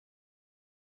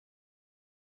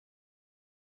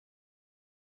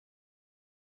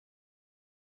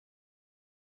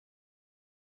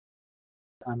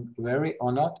I'm very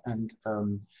honored and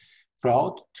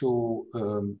proud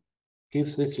to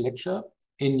give this lecture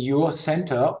in your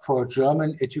Center for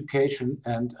German Education.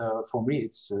 And for me,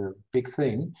 it's a big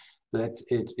thing that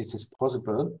it is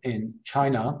possible in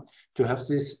China to have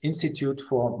this Institute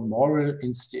for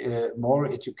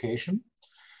Moral Education.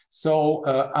 So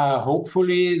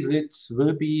hopefully that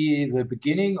will be the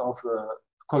beginning of a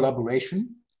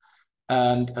collaboration,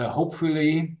 and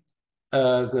hopefully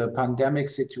the pandemic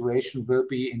situation will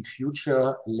be in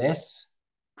future less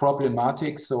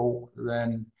problematic, so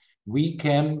then we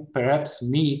can perhaps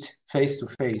meet face to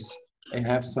face and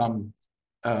have some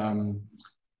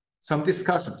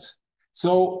discussions.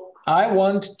 So I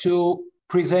want to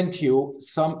present you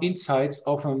some insights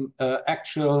of an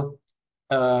actual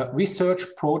research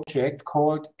project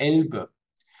called Elbe.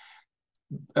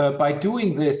 By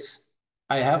doing this,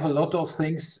 I have a lot of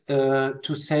things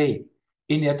to say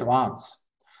in advance.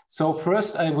 So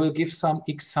first I will give some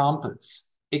examples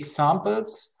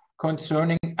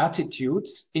concerning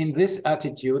attitudes. In these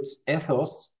attitudes,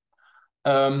 ethos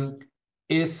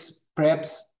is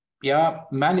perhaps,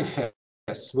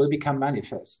 will become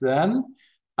manifest. Then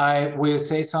I will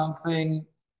say something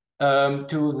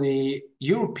to the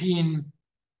European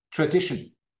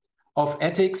tradition of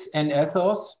ethics and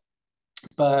ethos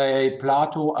by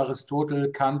Plato, Aristotle,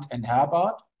 Kant, and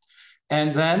Herbart.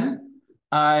 And then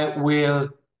I will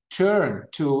turn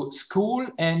to school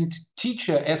and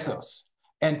teacher ethos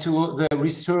and to the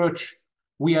research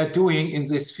we are doing in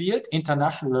this field,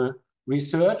 international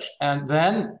research. And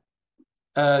then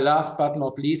last but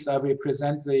not least, I will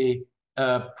present the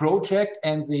project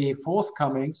and the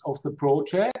forthcomings of the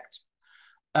project,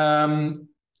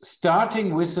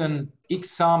 starting with an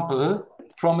example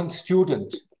from a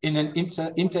student in an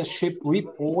internship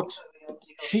report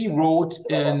she wrote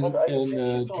in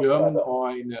German or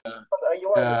in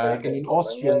an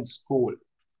Austrian school.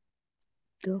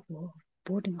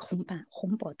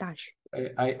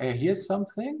 I hear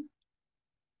something.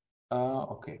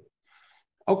 Okay.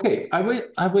 Okay,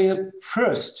 I will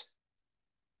first,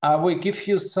 I will give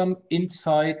you some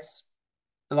insights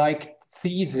like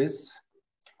thesis,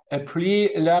 a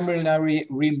preliminary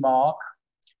remark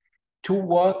to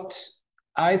what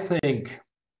I think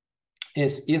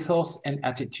is ethos and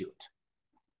attitude.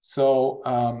 So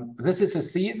this is a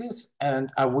thesis, and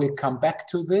I will come back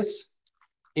to this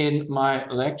in my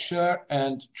lecture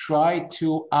and try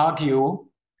to argue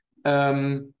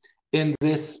in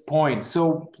this point.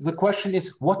 So the question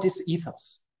is, what is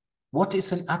ethos? What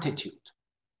is an attitude?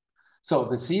 So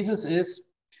the thesis is,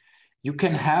 you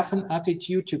can have an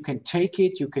attitude, you can take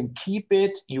it, you can keep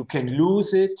it, you can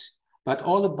lose it, but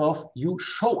all above, you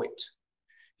show it.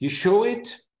 You show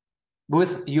it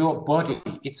with your body.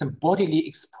 It's a bodily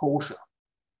exposure.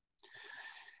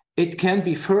 It can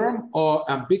be firm or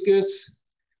ambiguous.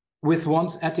 With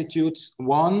one's attitudes,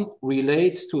 one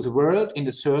relates to the world in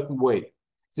a certain way.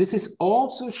 This is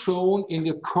also shown in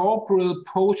the corporal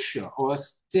posture or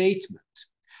statement.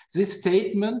 This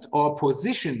statement or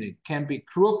positioning can be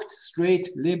crooked, straight,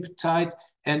 limp, tight,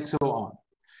 and so on.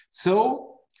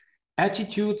 So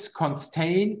attitudes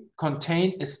contain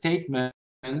a statement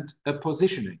and a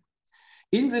positioning.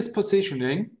 In this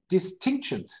positioning,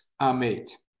 distinctions are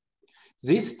made.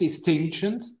 These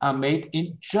distinctions are made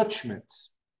in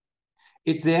judgments.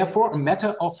 It's therefore a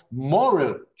matter of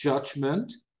moral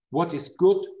judgment, what is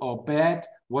good or bad,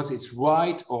 what is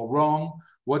right or wrong,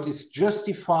 what is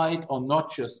justified or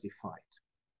not justified.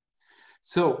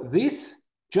 So these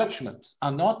judgments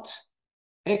are not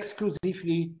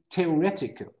exclusively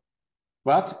theoretical,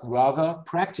 but rather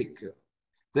practical.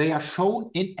 They are shown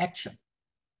in action.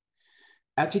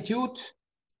 Attitude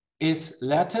is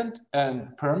latent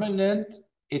and permanent.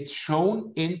 It's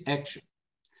shown in action.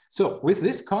 So with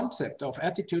this concept of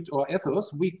attitude or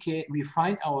ethos, we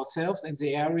find ourselves in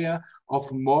the area of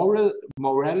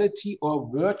morality or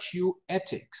virtue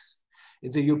ethics.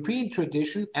 In the European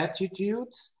tradition,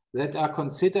 attitudes that are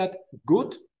considered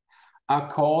good are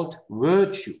called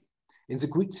virtue, in the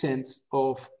Greek sense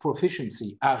of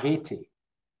proficiency, arete.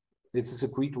 This is a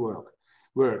Greek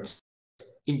word.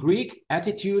 In Greek,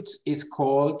 attitude is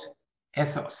called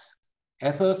ethos.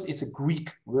 Ethos is a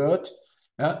Greek word,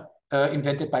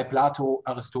 invented by Plato,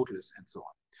 Aristotle, and so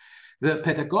on. The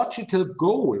pedagogical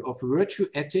goal of virtue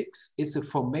ethics is the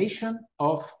formation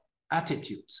of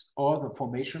attitudes or the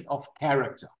formation of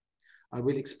character. I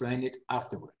will explain it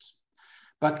afterwards.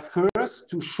 But first,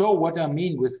 to show what I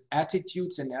mean with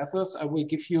attitudes and ethos, I will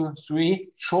give you 3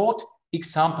 short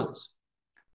examples.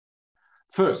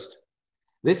 First,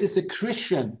 this is a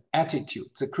Christian attitude,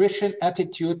 the Christian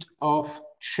attitude of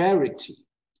charity.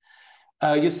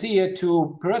 You see here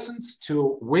 2 persons,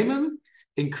 2 women.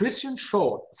 In Christian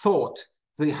thought,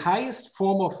 the highest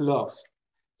form of love,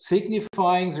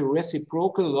 signifying the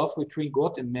reciprocal love between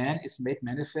God and man, is made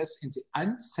manifest in the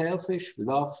unselfish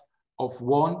love of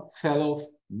one fellow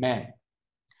man.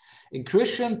 In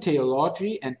Christian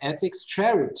theology and ethics,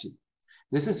 charity,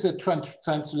 this is a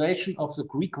translation of the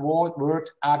Greek word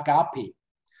agape,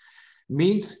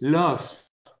 means love.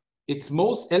 It's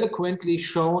most eloquently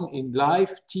shown in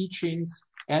life teachings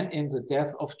and in the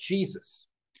death of Jesus.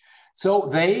 So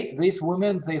these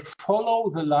women, they follow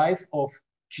the life of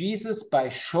Jesus by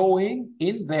showing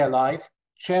in their life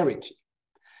charity.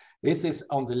 This is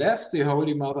on the left, the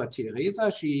Holy Mother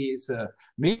Teresa. She is a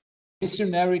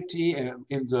missionary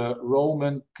in the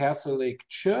Roman Catholic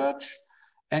Church,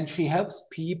 and she helps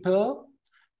people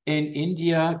in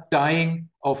India dying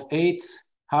of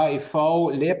AIDS, HIV,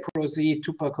 leprosy,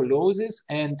 tuberculosis,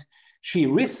 and she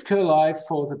risked her life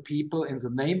for the people in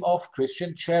the name of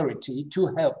Christian charity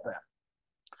to help them.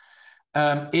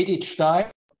 Edith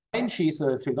Stein, she's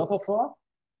a philosopher.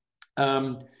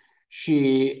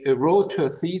 She wrote her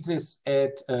thesis by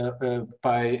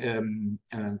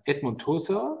Edmund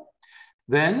Husserl.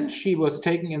 Then she was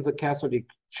taken in the Catholic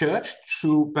Church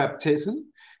through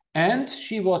baptism, and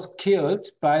she was killed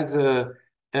by the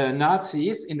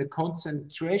Nazis in a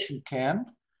concentration camp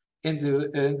in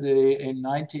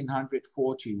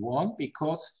 1941,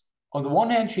 because on the one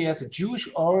hand she has a Jewish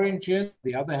origin, on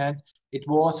the other hand it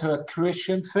was her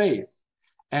Christian faith,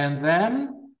 and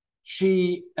then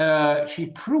she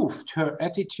proved her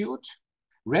attitude,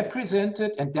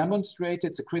 represented and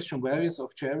demonstrated the Christian values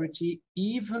of charity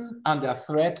even under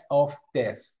threat of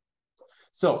death.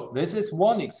 So this is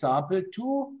one example,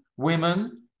 two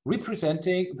women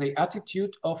representing the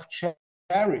attitude of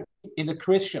charity in a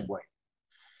Christian way.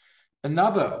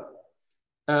 Another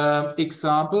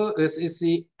example is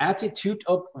the attitude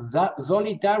of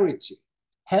solidarity,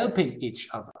 helping each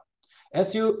other.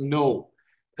 As you know,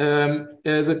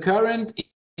 the current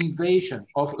invasion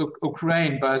of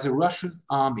Ukraine by the Russian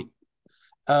army,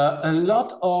 a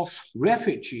lot of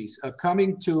refugees are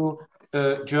coming to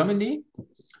Germany,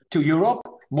 to Europe.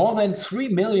 More than 3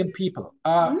 million people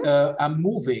are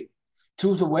moving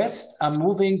to the west, are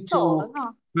moving to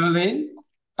Berlin,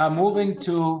 are moving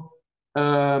to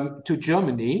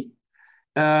Germany.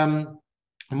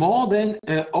 More than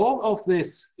all of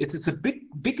this, it's the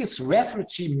biggest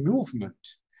refugee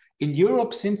movement in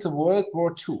Europe since the World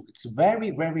War II. It's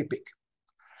very, very big.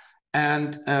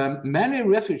 And many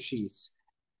refugees,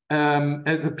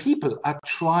 the people are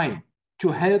trying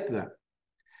to help them,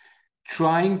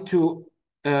 trying to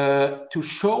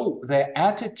show their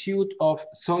attitude of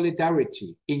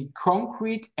solidarity in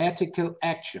concrete ethical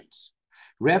actions.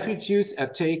 Refugees are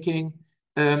taking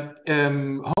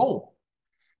home,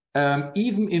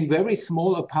 even in very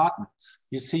small apartments.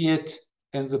 You see it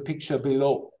in the picture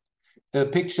below. A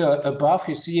picture above,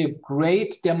 you see a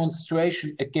great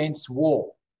demonstration against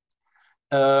war,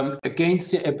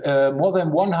 against more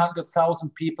than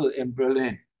 100,000 people in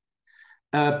Berlin.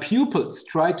 Pupils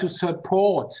try to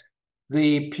support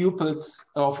the pupils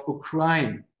of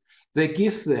Ukraine. They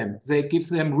give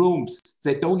them rooms,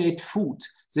 they donate food,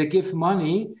 they give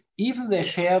money, even they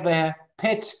share their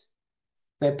pets.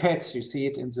 You see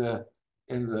it in the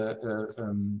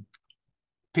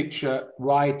picture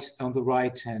right on the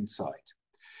right-hand side.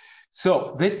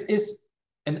 So this is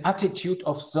an attitude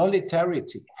of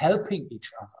solidarity, helping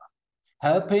each other,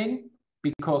 helping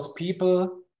because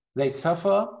people, they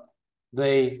suffer,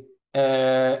 they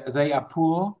are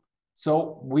poor,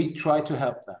 so we try to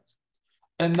help them.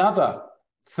 Another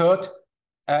third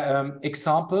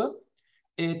example,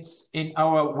 it's in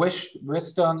our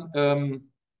Western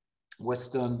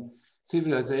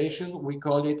civilization, we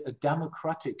call it a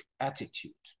democratic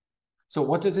attitude. So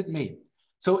what does it mean?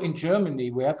 So in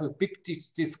Germany, we have a big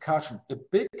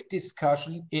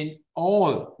discussion in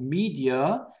all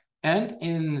media and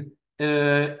in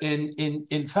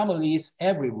families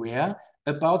everywhere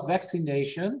about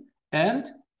vaccination and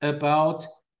about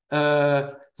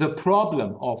the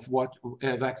problem of what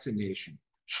vaccination.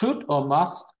 Should or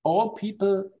must all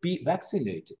people be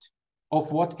vaccinated?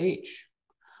 Of what age?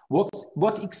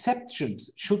 What exceptions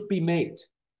should be made?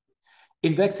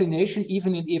 In vaccination,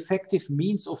 even an effective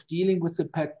means of dealing with the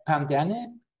pandemic,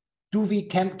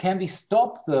 can we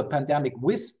stop the pandemic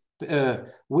with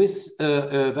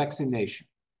vaccination?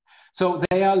 So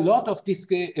there are a lot of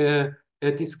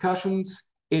discussions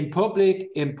in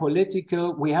public, in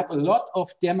political. We have a lot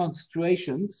of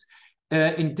demonstrations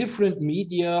in different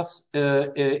medias,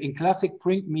 in classic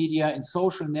print media, in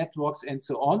social networks, and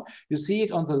so on. You see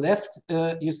it on the left.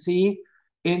 You see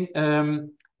in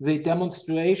the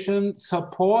demonstration,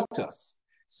 supporters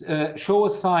show a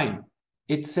sign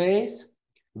it says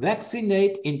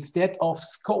vaccinate instead of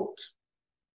scold.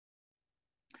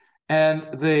 And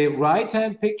the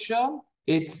right-hand picture,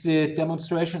 it's a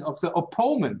demonstration of the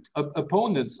opponents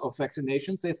of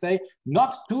vaccinations. They say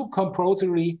not too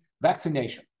compulsory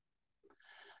vaccination.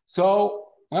 So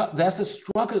there's a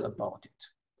struggle about it.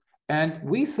 And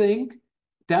we think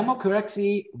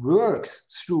democracy works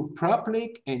through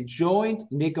public and joint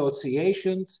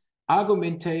negotiations,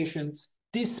 argumentations,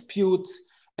 disputes,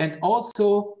 and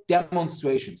also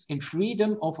demonstrations in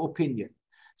freedom of opinion.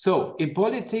 So in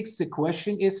politics, the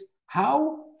question is, how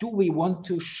do we want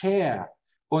to share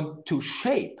and to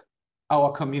shape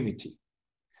our community?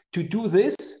 To do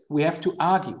this, we have to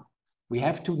argue, we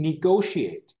have to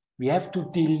negotiate, we have to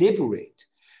deliberate,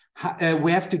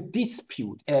 we have to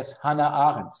dispute, as Hannah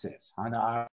Arendt says.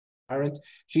 Hannah Arendt,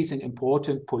 she's an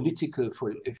important political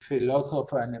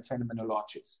philosopher and a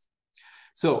phenomenologist.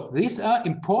 So these are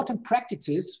important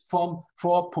practices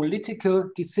for political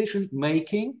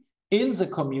decision-making in the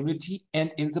community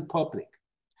and in the public.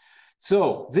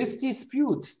 So these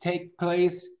disputes take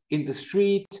place in the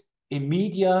street, in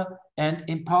media, and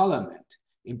in parliament.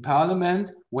 In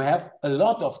parliament, we have a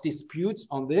lot of disputes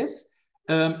on this.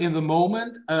 In the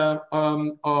moment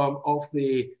of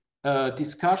the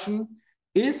discussion,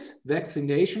 is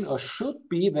vaccination or should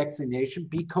be vaccination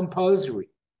be compulsory?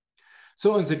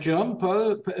 So in the German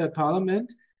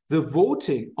parliament, the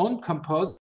voting on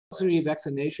compulsory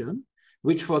vaccination,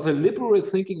 which for the liberal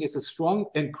thinking is a strong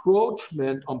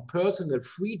encroachment on personal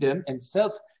freedom and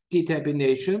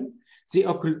self-determination, the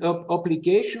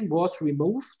obligation was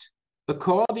removed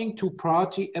according to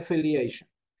party affiliation.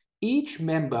 Each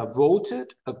member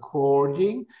voted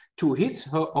according to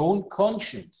her own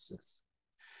consciences.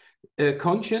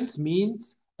 Conscience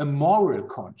means a moral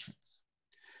conscience.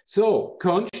 So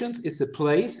conscience is a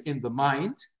place in the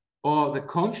mind or the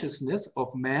consciousness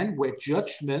of man where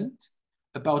judgment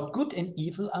about good and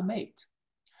evil are made.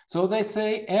 So they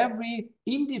say every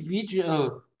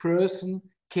individual person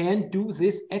can do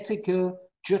this ethical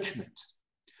judgments.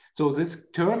 So this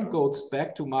term goes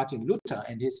back to Martin Luther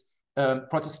and his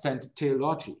Protestant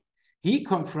theology. He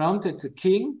confronted the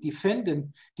king,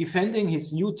 defending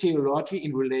his new theology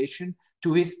in relation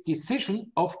to his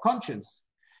decision of conscience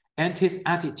and his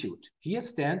attitude. Here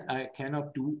stand, I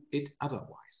cannot do it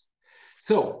otherwise.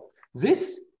 So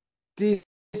this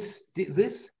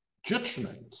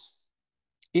judgment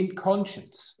in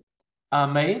conscience are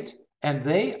made, and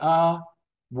they are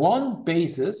one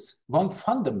basis, one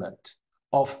fundament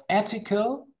of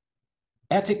ethical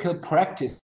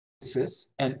practices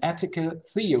and ethical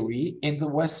theory in the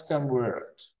Western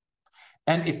world.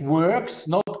 And it works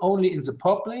not only in the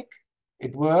public,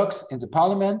 it works in the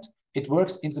parliament, it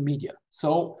works in the media.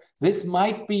 So this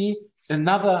might be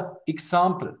another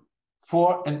example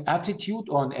for an attitude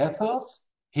or an ethos.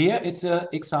 Here it's an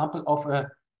example of a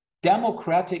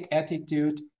democratic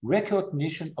attitude,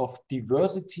 recognition of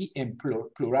diversity and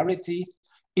plurality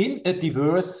in a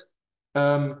diverse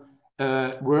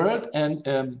world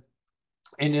and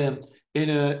in a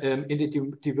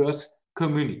diverse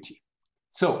community.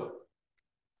 So,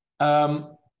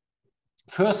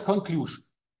 first conclusion.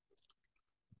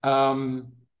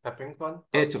 Herr Brinkmann,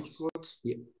 Ethos.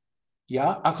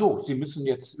 Ja, ach so, Sie müssen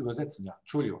jetzt übersetzen, ja,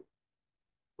 Entschuldigung.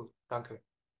 Gut, danke.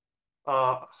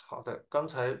好的，刚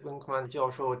才温克曼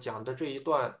教授讲的这一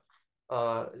段，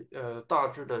大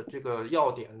致的这个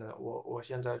要点呢，我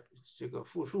现在这个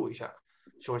复述一下。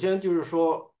首先就是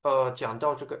说，讲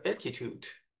到这个 attitude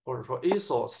或者说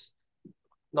ethos，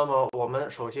那么我们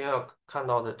首先要看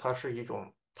到的，它是一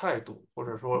种态度或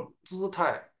者说姿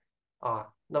态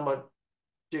啊。那么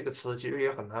这个词其实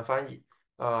也很难翻译，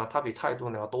它比态度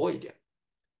呢要多一点。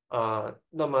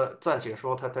那么暂且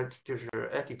说它就是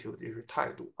attitude， 就是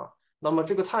态度啊。那么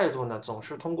这个态度呢，总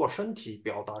是通过身体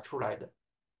表达出来的。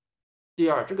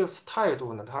第二，这个态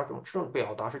度呢，它这种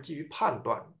表达是基于判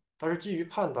断，它是基于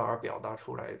判断而表达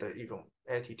出来的一种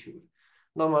attitude。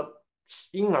那么，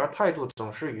因而态度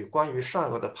总是与关于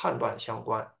善恶的判断相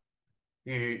关，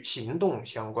与行动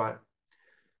相关。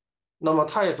那么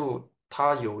态度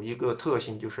它有一个特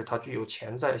性，就是它具有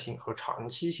潜在性和长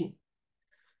期性。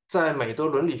在美德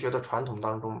伦理学的传统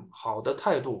当中，好的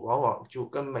态度往往就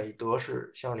跟美德是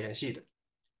相联系的。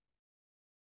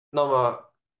那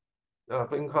么，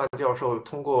宾克曼教授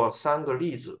通过3个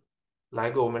例子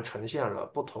来给我们呈现了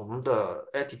不同的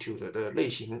attitude 的类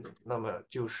型。那么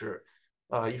就是，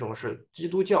一种是基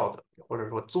督教的或者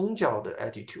说宗教的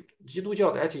attitude。基督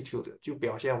教的 attitude 就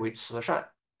表现为慈善，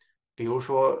比如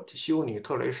说修女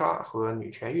特蕾莎和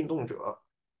女权运动者。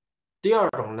第二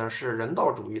种呢是人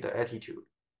道主义的 attitude。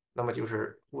那么就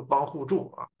是互帮互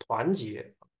助啊，团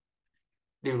结。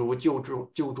例如救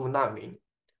助难民。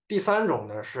第三种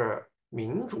呢是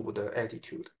民主的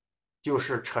attitude，就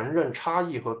是承认差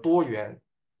异和多元，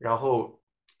然后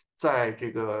在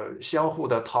这个相互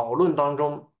的讨论当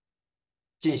中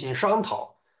进行商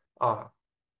讨啊，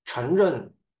承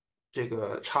认这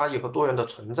个差异和多元的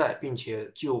存在，并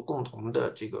且就共同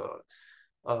的这个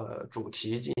主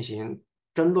题进行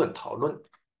争论讨论。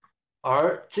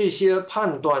而这些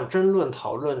判断、争论、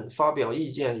讨论、发表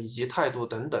意见以及态度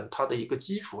等等，它的一个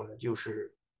基础呢，就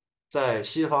是在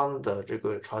西方的这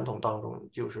个传统当中，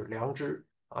就是良知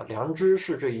啊，良知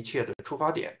是这一切的出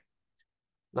发点。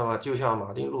那么，就像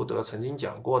马丁·路德曾经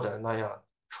讲过的那样，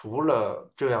除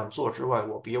了这样做之外，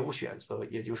我别无选择，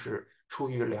也就是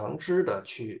出于良知的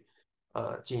去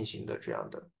进行的这样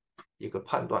的一个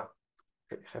判断。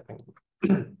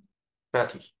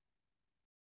Fertig.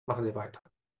 Machen Sie weiter.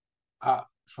 Ah,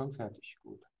 schon fertig,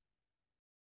 gut.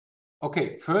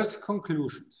 Okay, first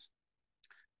conclusions.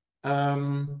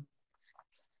 On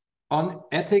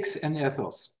ethics and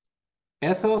ethos.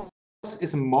 Ethos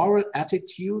is a moral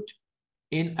attitude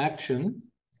in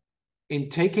action, in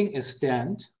taking a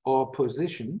stand or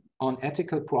position on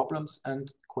ethical problems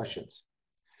and questions.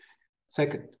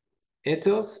 Second,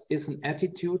 ethos is an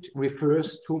attitude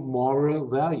refers to moral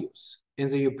values. In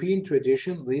the European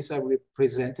tradition, these are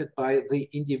represented by the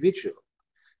individual.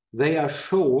 They are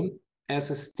shown as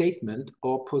a statement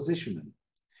or positioning.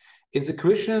 In the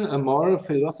Christian and moral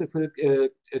philosophical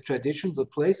tradition, the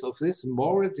place of this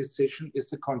moral decision is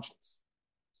the conscience.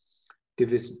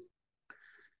 Gewissen.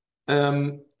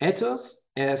 Ethos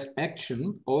as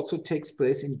action also takes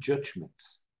place in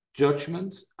judgments.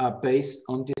 Judgments are based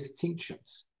on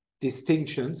distinctions.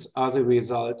 Distinctions are the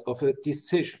result of a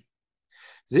decision.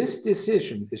 This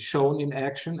decision is shown in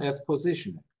action as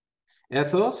positioning.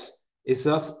 Ethos is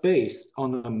thus based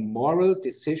on a moral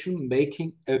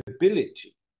decision-making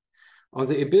ability, on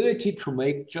the ability to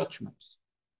make judgments.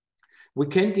 We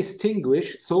can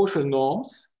distinguish social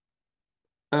norms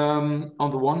on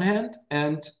the one hand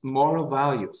and moral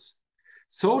values.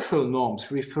 Social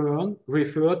norms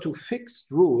refer to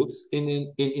fixed rules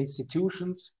in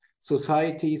institutions,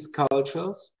 societies,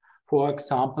 cultures, for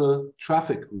example,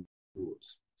 traffic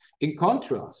rules. In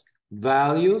contrast,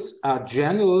 values are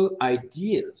general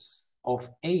ideas of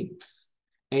aims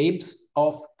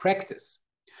of practice.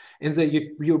 In the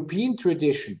European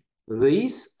tradition,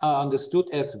 these are understood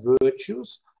as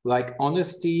virtues like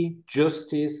honesty,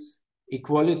 justice,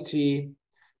 equality,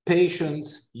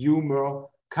 patience, humor,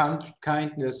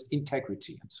 kindness,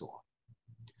 integrity, and so on.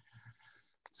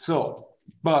 So,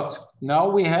 but now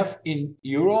we have in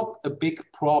Europe a big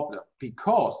problem,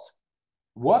 because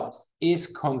what is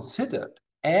considered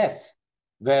as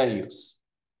values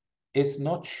is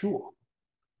not sure.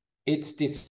 It's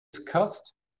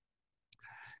discussed.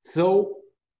 So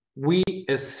we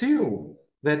assume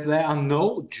that there are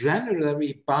no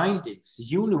generally bindings,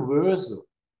 universal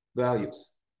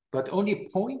values, but only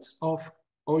points of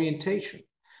orientation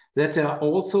that are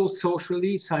also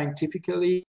socially,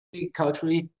 scientifically,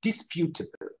 culturally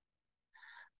disputable.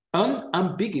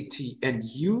 Unambiguity and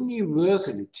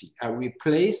universality are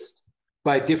replaced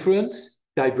by difference,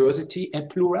 diversity, and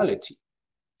plurality.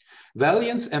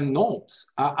 Values and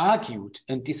norms are argued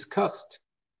and discussed.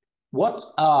 What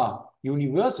are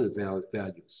universal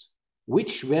values?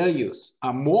 Which values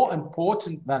are more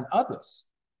important than others?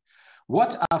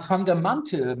 What are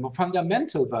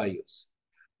fundamental values?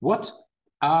 What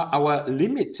are our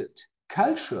limited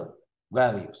cultural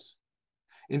values?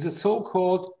 In the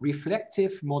so-called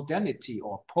reflective modernity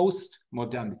or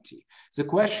post-modernity, the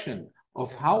question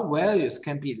of how values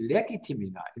can be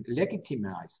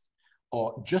legitimized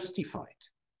or justified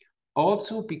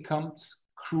also becomes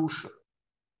crucial.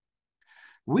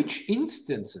 Which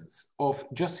instances of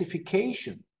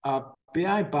justification are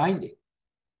binding?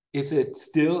 Is it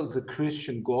still the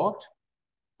Christian God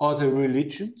or the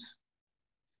religions?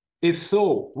 If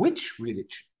so, which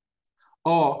religion?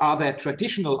 Or are there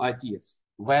traditional ideas,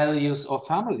 values of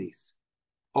families,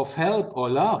 of help or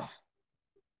love,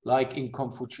 like in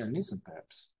Confucianism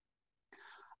perhaps?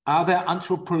 Are there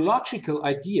anthropological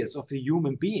ideas of the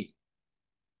human being?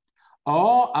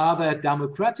 Or are there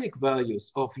democratic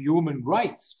values of human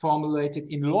rights formulated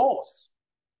in laws?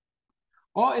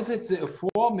 Or is it the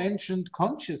aforementioned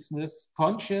conscience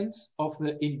of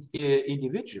the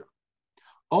individual?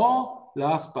 Or,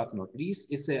 last but not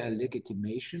least, is there a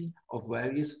legitimation of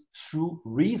values through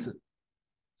reason?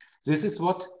 This is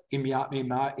what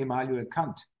Immanuel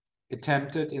Kant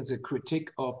attempted in the Critique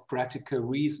of Practical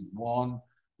Reason, one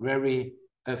very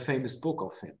famous book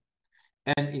of him,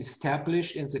 and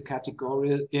established in the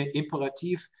categorical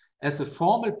imperative as a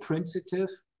formal principle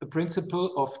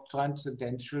principle of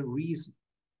transcendental reason.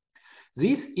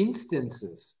 These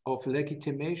instances of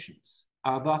legitimations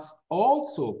are thus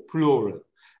also plural,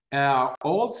 are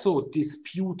also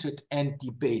disputed and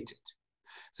debated.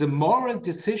 The moral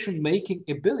decision-making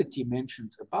ability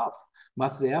mentioned above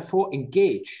must therefore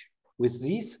engage with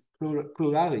these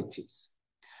pluralities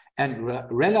and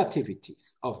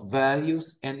relativities of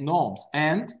values and norms,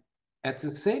 and at the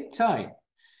same time,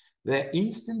 their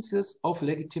instances of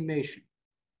legitimation.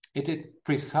 It is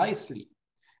precisely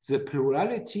the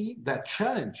plurality that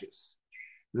challenges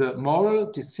the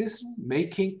moral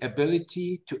decision-making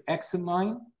ability to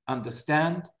examine,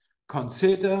 understand,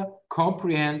 consider,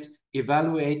 comprehend,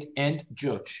 evaluate, and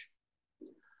judge.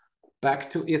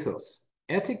 Back to ethos.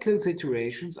 Ethical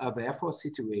situations are therefore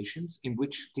situations in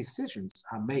which decisions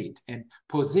are made and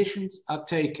positions are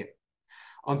taken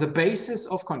on the basis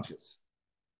of conscience.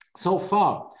 So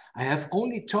far, I have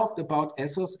only talked about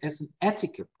ethos as an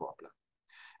ethical problem.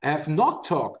 I have not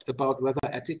talked about whether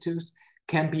attitudes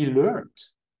can be learned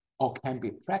or can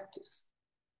be practiced.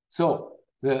 So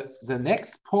the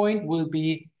next point will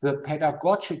be the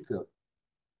pedagogical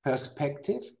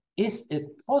perspective. Is it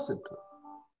possible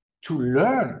to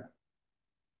learn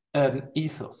an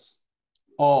ethos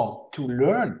or to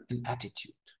learn an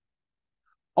attitude?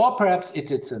 Or perhaps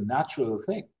it's a natural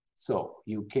thing, so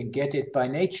you can get it by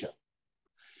nature.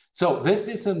 So this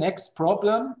is the next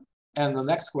problem, and the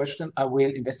next question I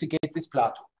will investigate with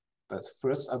Plato. But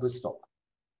first I will stop.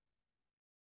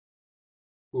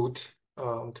 Gut,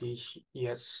 und ich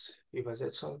jetzt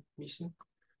übersetzen ein bisschen。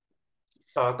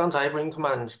刚才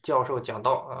Brinkmann 教授讲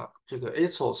到啊，这个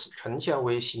ethos 呈现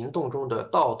为行动中的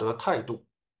道德态度，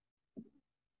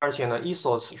而且呢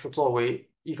ethos 是作为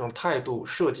一种态度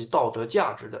涉及道德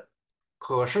价值的。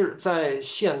可是，在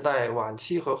现代晚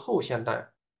期和后现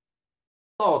代，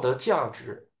道德价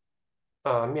值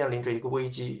面临着一个危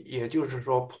机，也就是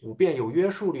说，普遍有约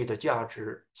束力的价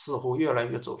值似乎越来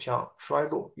越走向衰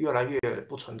落，越来越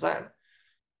不存在了。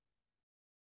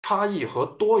差异和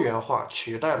多元化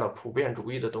取代了普遍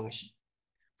主义的东西，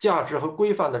价值和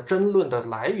规范的争论的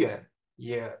来源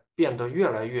也变得越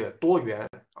来越多元，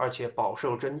而且饱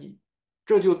受争议，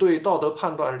这就对道德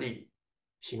判断力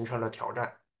形成了挑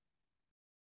战。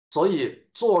所以，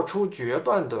做出决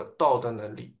断的道德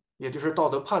能力，也就是道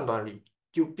德判断力，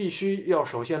就必须要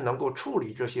首先能够处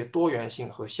理这些多元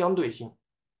性和相对性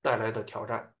带来的挑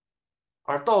战，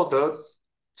而道德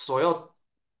所要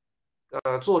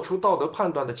做出道德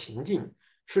判断的情境，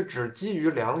是指基于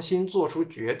良心做出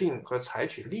决定和采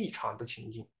取立场的情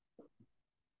境。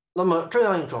那么这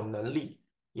样一种能力，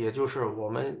也就是我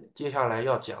们接下来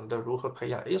要讲的如何培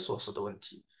养 ethos 的问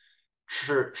题，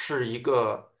是一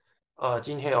个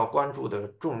今天要关注的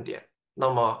重点。那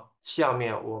么下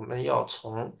面我们要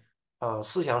从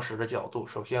思想史的角度，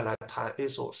首先来谈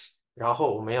ethos， 然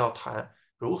后我们要谈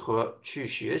如何去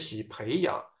学习培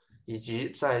养，以及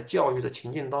在教育的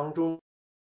情境当中。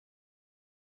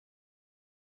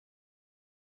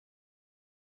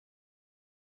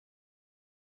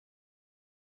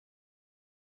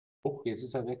Oh, jetzt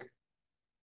ist er weg.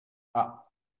 Ah,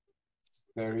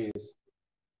 there he is.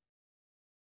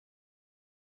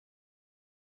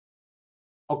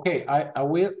 Okay, I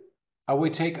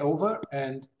will take over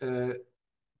and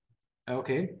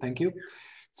okay, thank you.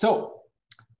 So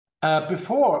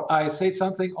before I say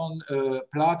something on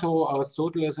Plato,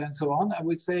 Aristotle, and so on, I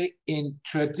would say in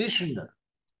traditional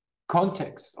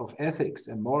context of ethics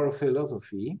and moral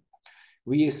philosophy,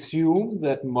 we assume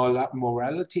that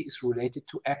morality is related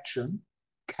to action,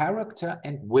 character,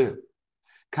 and will.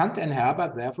 Kant and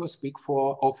Herbert therefore speak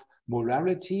of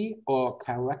morality or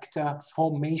character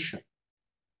formation,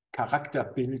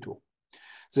 Charakterbildung.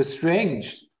 The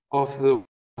strength of the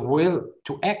will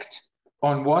to act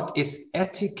on what is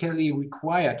ethically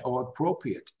required or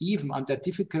appropriate, even under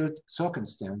difficult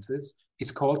circumstances,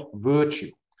 is called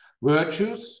virtue.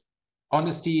 Virtues,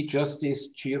 honesty,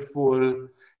 justice,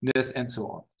 cheerfulness, and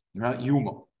so on,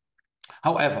 humor.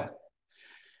 However,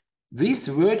 these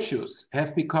virtues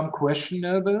have become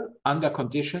questionable under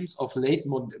conditions of late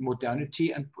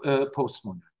modernity and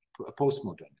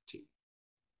postmodernity.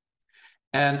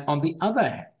 And on the other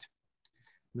hand,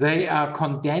 they are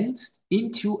condensed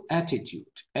into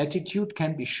attitude. Attitude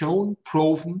can be shown,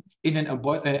 proven in an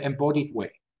embodied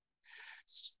way.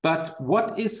 But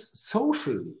what is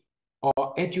socially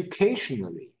or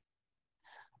educationally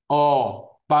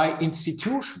or by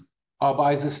institution or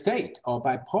by the state or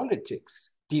by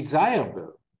politics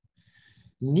desirable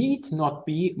need not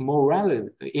be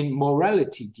in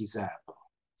morality desirable.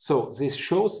 So this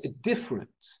shows a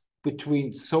difference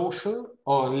between social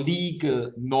or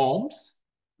legal norms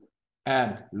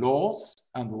and laws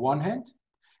on the one hand,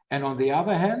 and on the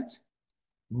other hand,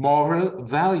 moral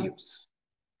values.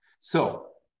 So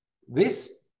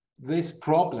this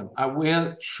problem I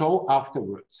will show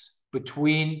afterwards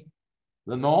between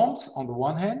the norms on the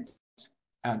one hand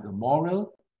and the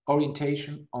moral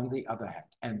orientation on the other hand.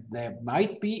 And there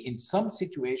might be in some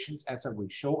situations, as I will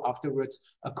show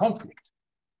afterwards, a conflict.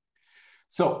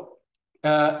 So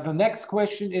the next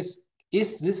question is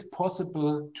this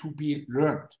possible to be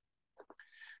learned?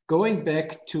 Going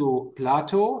back to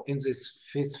Plato in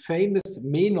his famous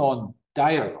Menon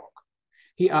dialogue,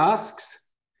 he asks,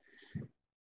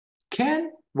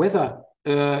 whether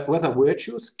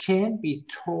virtues can be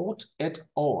taught at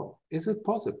all. Is it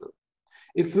possible?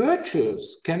 If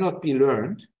virtues cannot be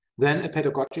learned, then a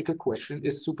pedagogical question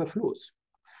is superfluous.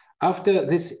 After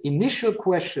this initial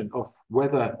question of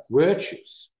whether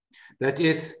virtues, that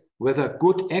is, whether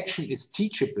good action is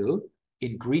teachable,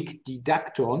 in Greek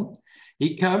didakton,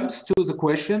 he comes to the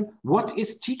question, what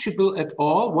is teachable at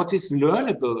all, what is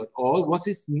learnable at all, what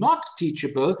is not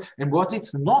teachable, and what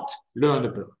is not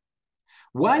learnable?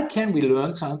 Why can we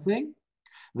learn something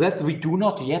that we do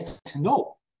not yet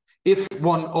know, if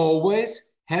one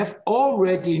always have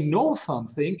already know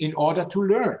something in order to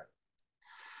learn?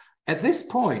 At this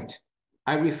point,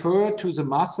 I refer to the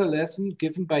master lesson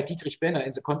given by Dietrich Benner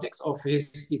in the context of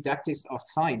his Didactics of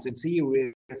Science and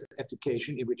Theory of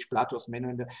Education, in which Plato's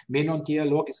Menon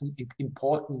dialogue is an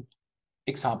important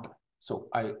example. So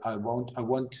I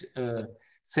won't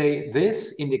say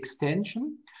this in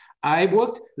extension. I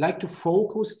would like to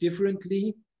focus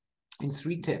differently in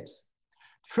 3 steps.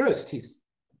 First,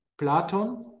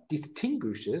 Platon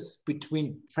distinguishes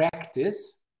between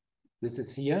practice, this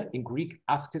is here in Greek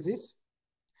askesis,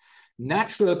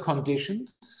 natural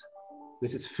conditions,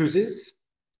 this is physis,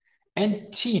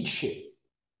 and teaching,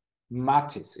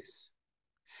 mathesis.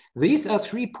 These are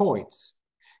 3 points.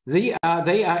 They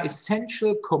are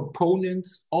essential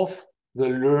components of the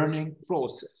learning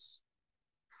process.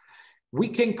 We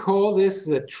can call this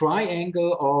the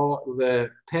triangle or the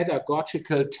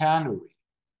pedagogical ternary.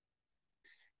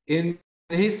 In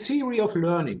his theory of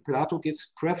learning, Plato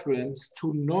gives preference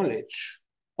to knowledge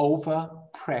over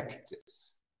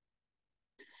practice.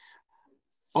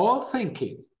 All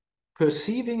thinking,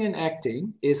 perceiving, and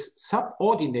acting is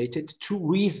subordinated to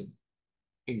reason,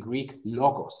 in Greek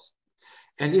logos,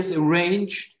 and is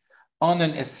arranged on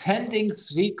an ascending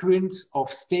sequence of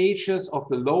stages of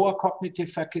the lower cognitive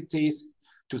faculties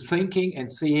to thinking and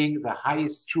seeing the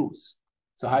highest truth.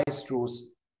 The highest truth,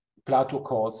 Plato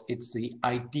calls it the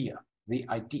idea, the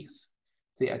ideas,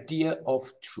 the idea of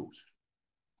truth.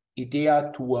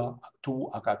 Idea tu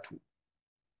agatu.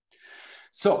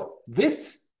 So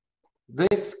this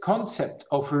concept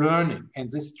of learning and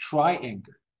this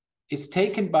triangle is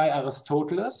taken by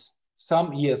Aristotle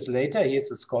some years later. He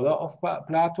is a scholar of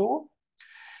Plato,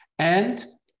 and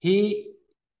he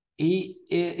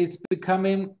is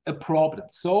becoming a problem.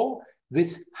 So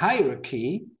this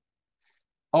hierarchy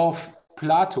of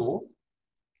Plato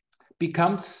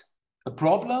becomes a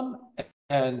problem,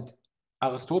 and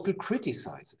Aristotle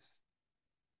criticizes.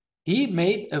 He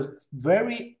made a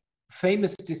very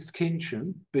famous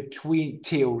distinction between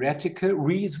theoretical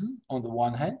reason on the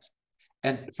one hand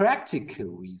and practical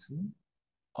reason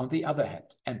on the other hand.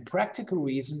 And practical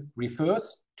reason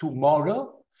refers to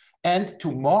moral and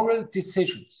to moral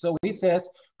decisions. So he says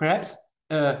perhaps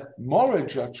a moral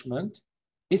judgment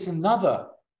is another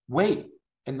way,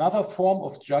 another form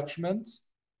of judgments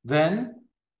than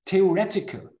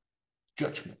theoretical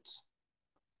judgments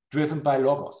driven by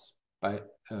logos.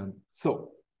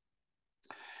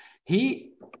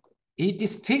 He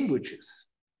distinguishes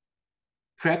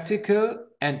practical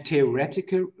and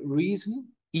theoretical reason,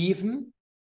 even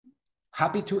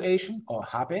habituation or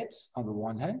habits on the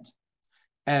one hand,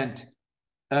 and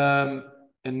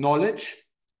knowledge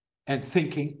and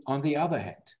thinking on the other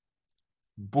hand.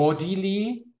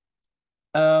 Bodily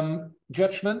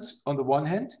judgment on the one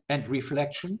hand and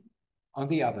reflection on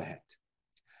the other hand.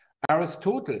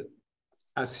 Aristotle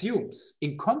assumes,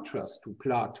 in contrast to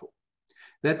Plato,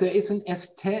 that there is an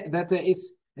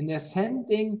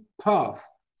ascending path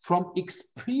from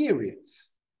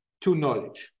experience to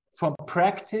knowledge, from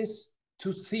practice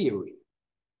to theory.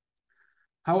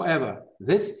 However,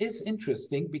 this is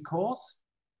interesting because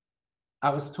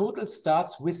Aristotle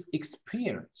starts with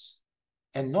experience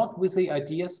and not with the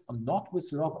ideas, or not with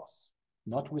logos,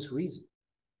 not with reason.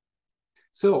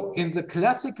 So in the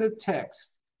classical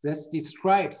text that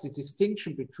describes the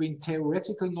distinction between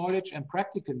theoretical knowledge and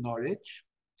practical knowledge,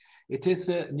 it is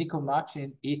the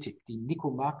Nicomachean ethic, the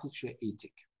Nicomachean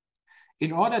ethic.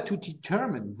 In order to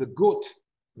determine the good,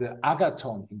 the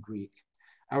agathon in Greek,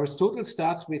 Aristotle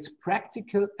starts with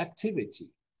practical activity.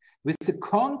 with the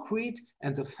concrete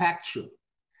and the factual.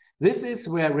 This is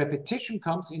where repetition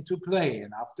comes into play.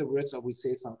 And afterwards, I will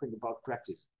say something about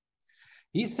practice.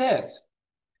 He says,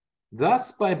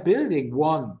 thus by building,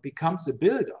 one becomes a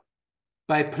builder.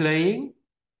 By playing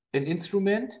an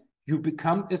instrument, you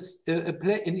become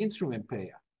an instrument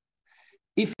player.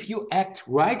 If you act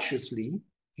righteously,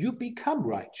 you become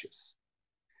righteous.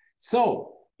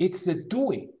 So it's the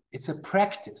doing, it's a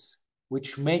practice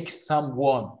which makes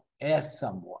someone as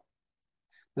someone.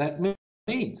 That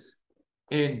means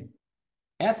in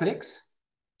ethics,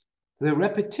 the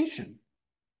repetition,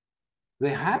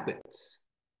 the habits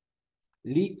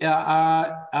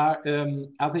are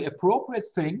the appropriate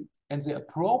thing and the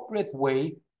appropriate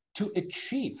way to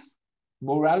achieve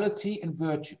morality and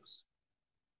virtues.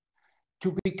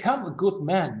 To become a good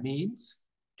man means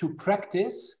to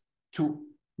practice, to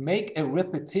make a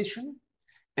repetition,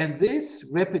 and this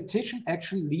repetition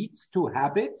actually leads to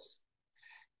habits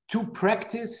to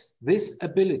practice this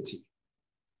ability.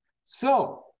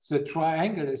 So the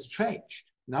triangle is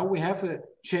changed. Now we have a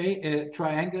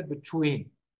triangle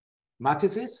between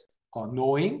mathesis, or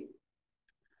knowing,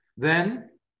 then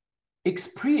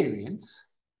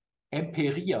experience,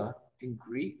 empiria in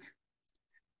Greek,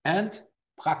 and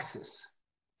praxis,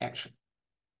 action.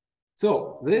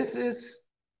 So this is,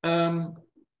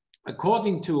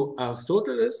 according to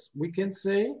Aristotle, we can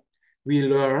say, we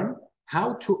learn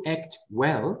how to act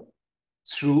well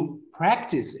through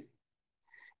practicing.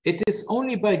 It is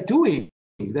only by doing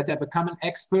that I become an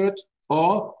expert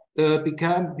or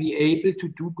be able to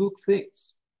do good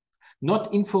things.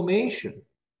 Not information,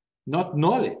 not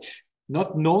knowledge,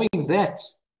 not knowing that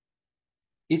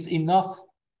is enough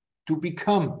to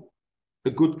become a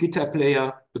good guitar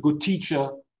player, a good teacher,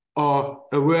 or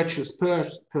a virtuous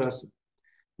person.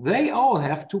 They all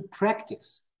have to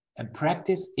practice, and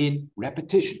practice in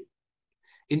repetition.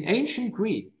 In ancient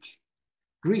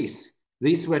Greece,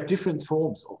 these were different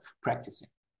forms of practicing.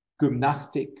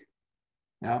 Gymnastic,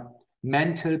 yeah,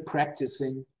 mental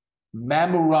practicing,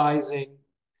 memorizing,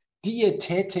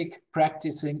 dietetic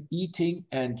practicing, eating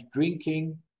and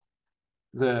drinking,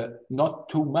 the not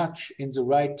too much in the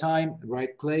right time,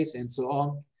 right place, and so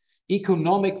on,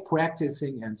 economic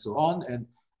practicing, and so on. And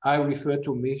I refer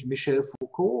to Michel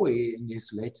Foucault in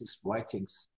his latest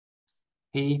writings.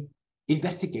 He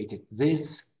investigated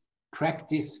this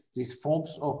practice, these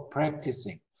forms of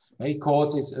practicing. He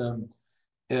calls it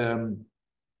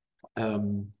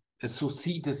a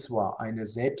Souci de soi, eine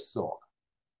Selbstsorge.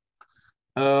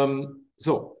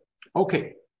 So,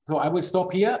 okay. So I will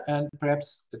stop here, and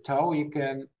perhaps Tao, you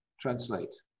can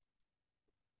translate.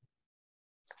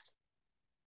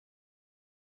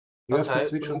 You 刚 have to 才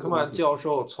switch on the 温克曼 microphone. 教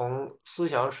授从思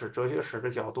想史、哲学史的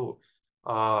角度，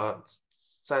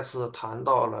再次谈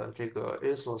到了这个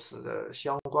ethos 的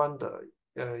相关的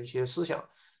一些思想。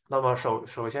那么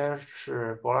首先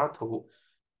是柏拉图，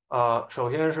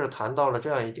首先是谈到了这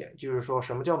样一点，就是说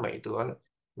什么叫美德呢？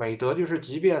美德就是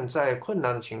即便在困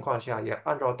难的情况下，也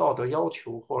按照道德要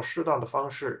求或适当的方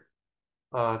式，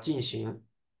进行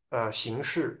行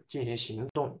事、进行行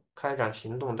动、开展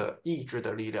行动的意志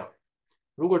的力量。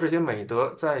如果这些美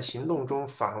德在行动中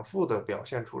反复的表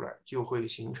现出来，就会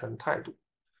形成态度。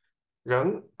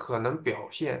人可能表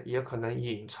现，也可能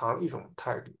隐藏一种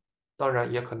态度，当然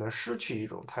也可能失去一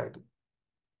种态度。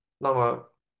那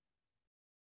么，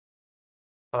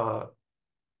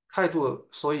态度，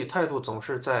所以态度总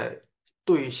是在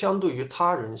相对于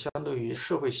他人、相对于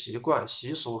社会习惯、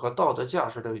习俗和道德价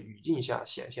值的语境下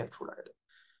显现出来的。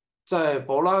在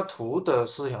柏拉图的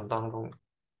思想当中，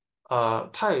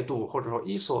态度或者说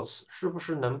ethos 是不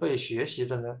是能被学习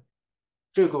的呢？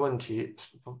这个问题，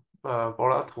柏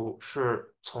拉图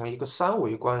是从一个三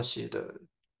维关系的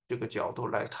这个角度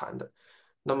来谈的。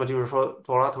那么就是说，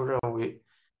柏拉图认为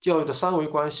教育的三维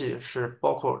关系是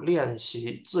包括练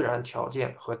习、自然条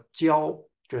件和教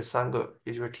这三个，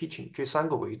也就是 teaching 这三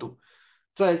个维度。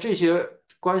在这些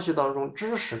关系当中，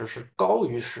知识是高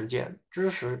于实践，知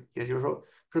识也就是说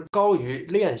是高于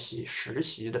练习、实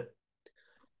习的。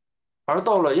而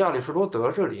到了亚里士多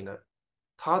德这里呢，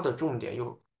他的重点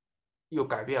又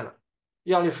改变了。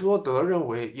亚里士多德认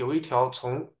为有一条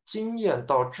从经验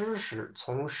到知识，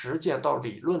从实践到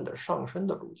理论的上升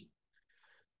的路径。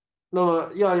那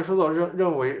么亚里士多德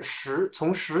认为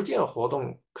从实践活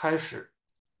动开始，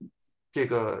这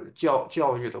个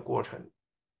教育的过程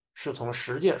是从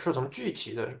实践，是从具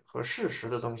体的和事实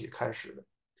的东西开始的，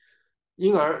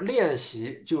因而练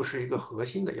习就是一个核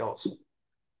心的要素。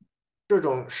这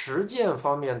种实践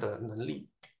方面的能力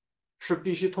是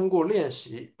必须通过练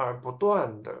习而不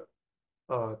断的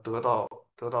得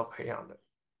到培养的，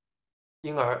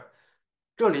因而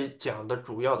这里讲的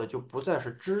主要的就不再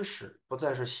是知识，不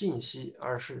再是信息，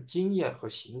而是经验和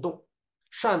行动。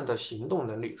善的行动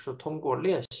能力是通过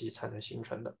练习才能形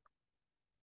成的。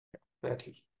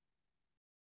Betty.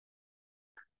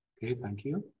 Okay, thank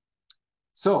you.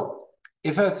 So,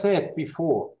 if I said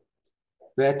before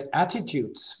that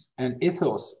attitudes and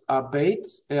ethos are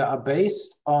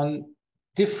based on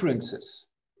differences,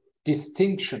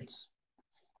 distinctions,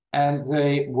 and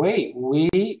the way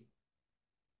we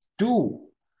do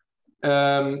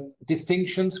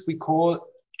distinctions we call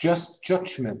just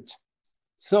judgment.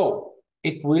 So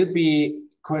it will be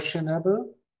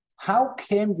questionable, how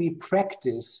can we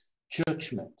practice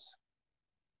judgment?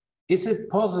 Is it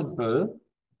possible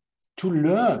to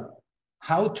learn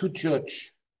how to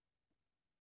judge?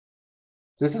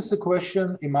 This is the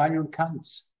question Immanuel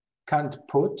Kant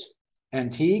put,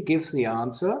 and he gives the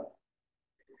answer.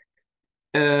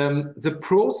 The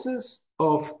process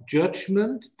of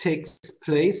judgment takes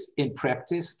place in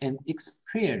practice and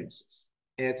experiences,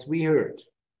 as we heard.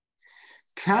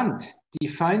 Kant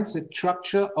defines the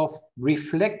structure of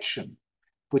reflection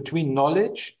between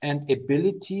knowledge and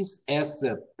abilities as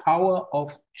the power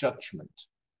of judgment.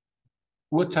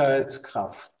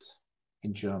 Urteilskraft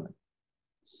in German.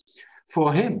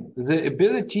 For him, the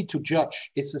ability to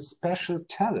judge is a special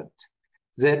talent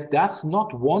that does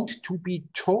not want to be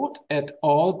taught at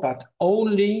all, but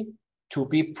only to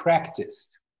be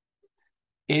practiced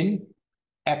in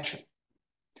action.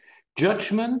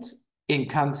 Judgment, in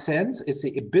Kant's sense, is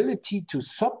the ability to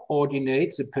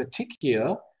subordinate the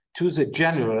particular to the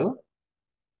general.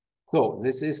 So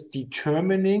this is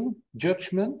determining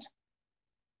judgment,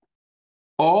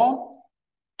 or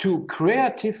to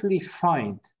creatively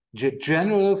find the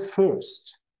general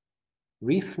first,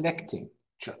 reflecting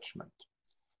judgment.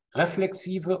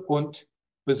 Reflexive und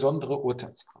besondere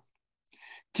Urteilskraft.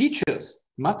 Teachers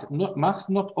must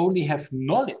not only have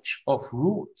knowledge of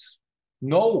rules,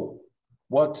 know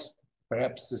what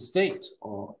perhaps the state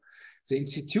or the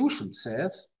institution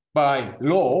says by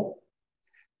law,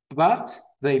 but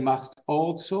they must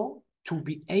also to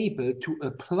be able to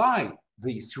apply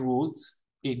these rules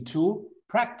into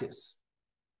practice.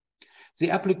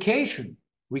 The application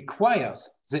requires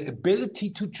the ability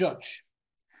to judge.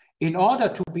 In order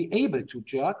to be able to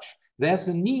judge, there's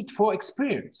a need for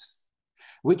experience,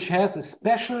 which has a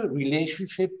special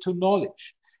relationship to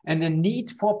knowledge, and a need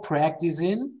for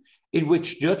practicing in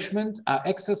which judgment are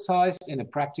exercised in a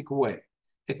practical way,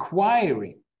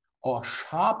 acquiring or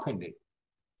sharpening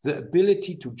the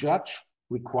ability to judge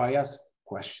requires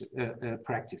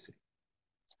practicing.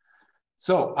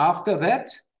 So after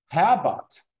that,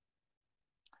 Herbert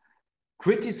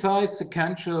criticized the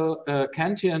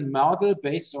Kantian model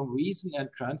based on reason and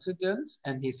transcendence,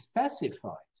 and he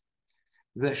specified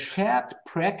the shared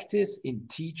practice in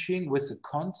teaching with the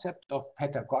concept of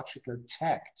pedagogical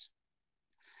tact.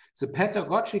 The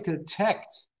pedagogical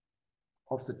tact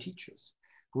of the teachers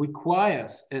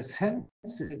requires a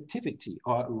sensitivity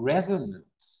or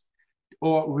resonance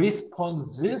or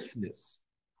responsiveness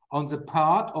on the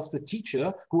part of the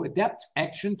teacher who adapts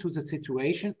action to the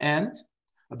situation and,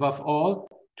 above all,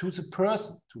 to the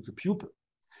person, to the pupil.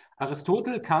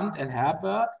 Aristotle, Kant, and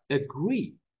Herbert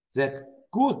agree that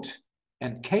good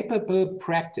and capable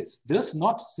practice does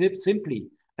not simply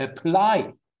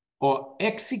apply or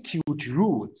execute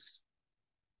rules,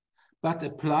 but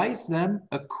applies them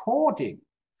according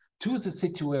to the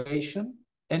situation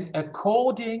and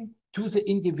according to the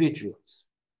individuals.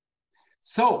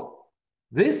 So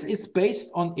this is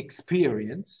based on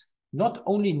experience, not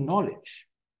only knowledge,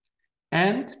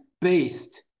 and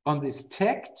based on this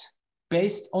tact,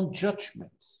 based on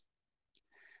judgments.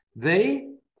 They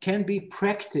can be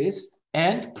practiced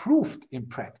and proved in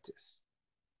practice.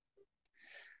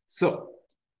 So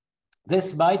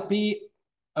this might be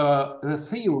the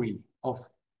theory of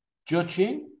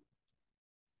judging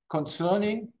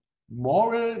concerning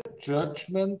moral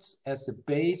judgments as the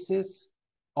basis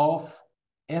of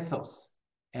ethos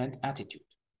and attitude.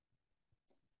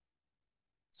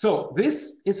 So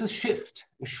this is a shift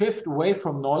away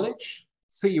from knowledge,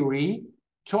 theory,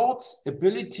 towards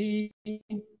ability,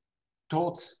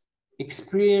 towards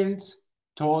experience,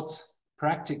 towards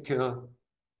practical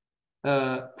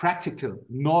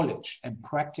knowledge and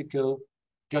practical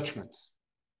judgments.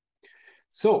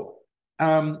 So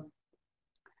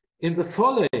in the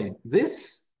following,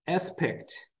 this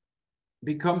aspect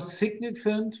becomes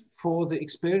significant for the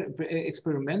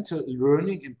experimental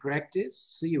learning and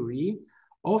practice theory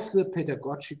of the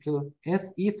pedagogical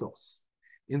ethos.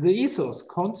 In the ethos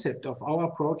concept of our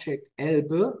project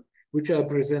Elbe, which I'll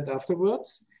present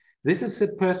afterwards, this is the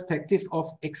perspective of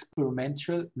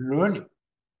experimental learning.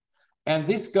 And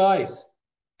these guys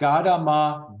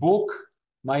Gadamer book,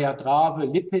 Mayadrave,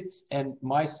 Lipitz, and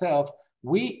myself,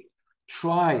 we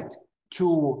tried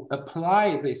to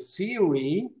apply this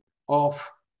theory of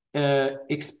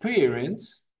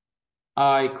experience,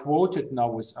 I quoted now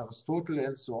with Aristotle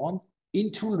and so on,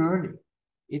 into learning.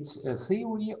 It's a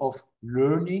theory of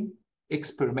learning,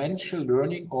 experiential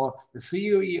learning, or a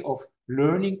theory of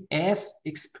learning as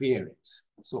experience.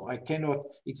 So I cannot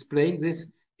explain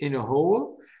this in a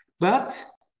whole, but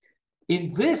in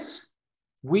this,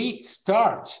 we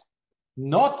start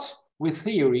not with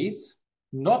theories,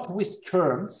 not with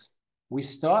terms, we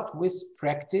start with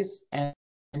practice and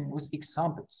with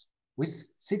examples, with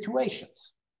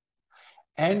situations.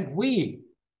 And we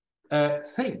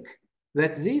think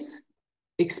that these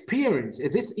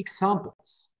experiences, these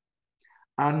examples,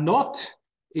 are not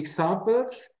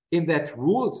examples in that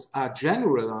rules are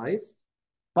generalized,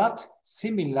 but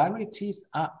similarities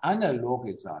are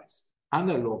analogized.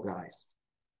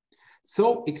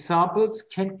 So examples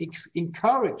can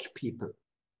encourage people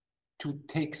to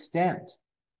take stand,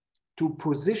 to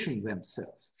position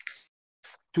themselves,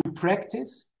 to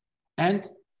practice, and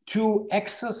to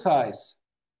exercise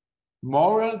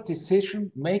moral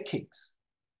decision makings.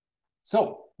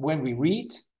 So when we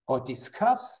read or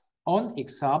discuss on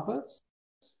examples,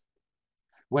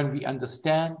 when we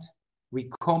understand, we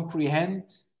comprehend,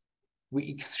 we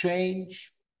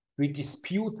exchange, we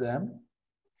dispute them.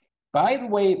 By the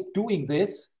way of doing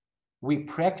this, we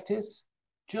practice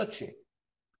judging.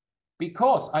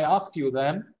 Because I ask you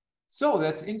then, so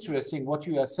that's interesting what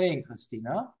you are saying,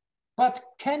 Christina, but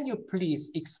can you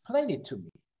please explain it to me?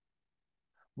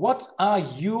 What are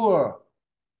your,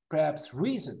 perhaps,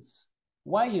 reasons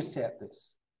why you said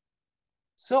this?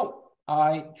 So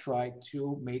I try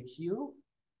to make you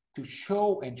to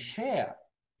show and share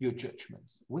your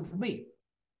judgments with me.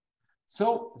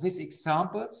 So these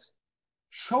examples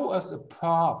show us a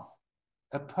path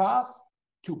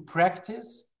to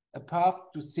practice, a path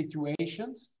to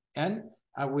situations, and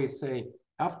I will say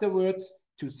afterwards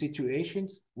to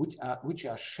situations which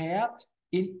are shared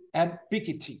in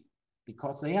ambiguity,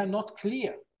 because they are not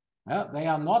clear. They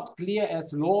are not clear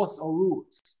as laws or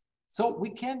rules. So we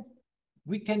can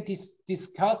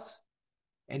discuss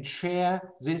and share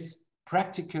these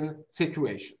practical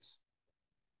situations.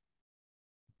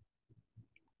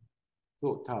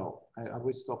 So, Tao, I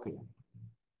will stop here.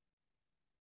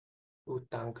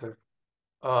 Danke.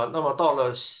 那么到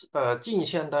了近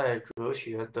现代哲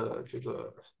学的这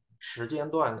个时间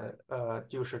段呢，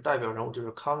就是代表人物就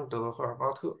是康德、赫尔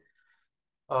巴特。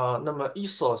那么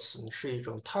ethos 是一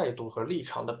种态度和立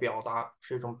场的表达，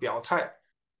是一种表态。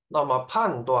那么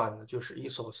判断呢，就是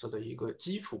ethos 的一个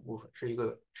基础部分，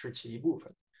是其一部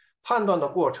分。判断的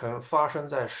过程发生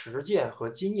在实践和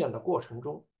经验的过程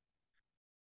中。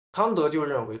康德就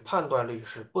认为判断力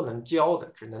是不能教的，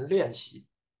只能练习。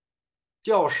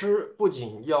教师不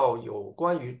仅要有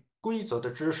关于规则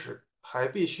的知识，还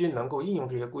必须能够应用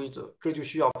这些规则，这就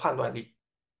需要判断力。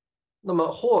那么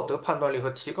获得判断力和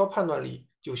提高判断力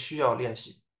就需要练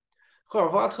习。赫尔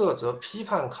巴特则批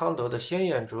判康德的先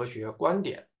验哲学观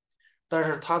点，但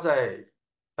是他在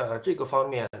这个方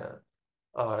面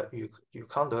呢，与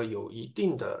康德有一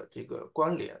定的这个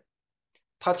关联。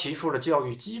他提出了教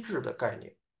育机制的概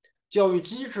念。教育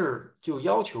机制就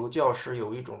要求教师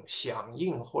有一种响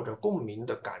应或者共鸣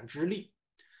的感知力，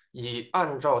以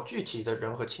按照具体的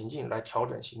人和情境来调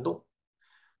整行动。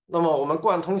那么我们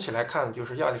贯通起来看，就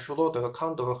是亚里士多德、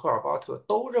康德和赫尔巴特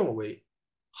都认为，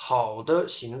好的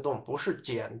行动不是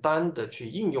简单的去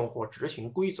应用或执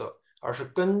行规则，而是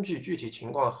根据具体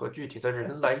情况和具体的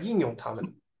人来应用它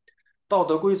们。道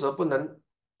德规则不能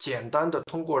简单的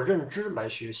通过认知来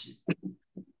学习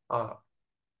啊。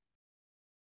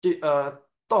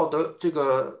道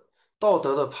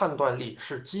德的判断力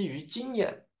是基于经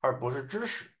验，而不是知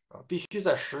识啊，必须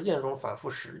在实践中反复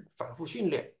训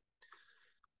练。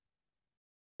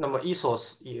那么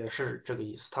ethos 也是这个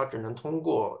意思，它只能通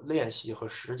过练习和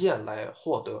实践来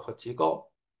获得和提高，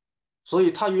所以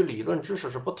它与理论知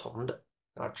识是不同的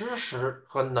啊。知识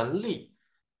和能力，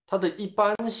它的一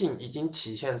般性已经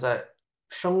体现在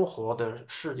生活的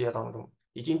世界当中，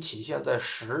已经体现在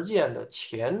实践的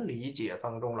前理解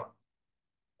当中了。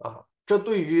这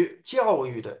对于教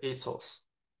育的 ethos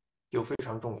就非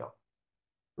常重要。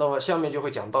那么下面就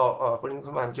会讲到布林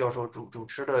克曼教授主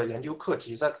持的研究课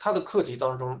题，在他的课题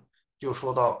当中就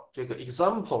说到这个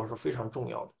example 是非常重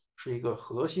要的，是一个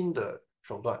核心的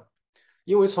手段。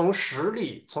因为从实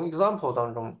例，从 example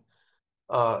当中，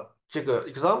这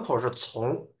个 example 是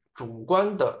从主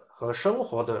观的和生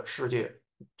活的世界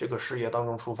这个视野当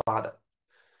中出发的。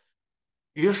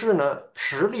于是呢，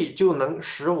实例就能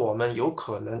使我们有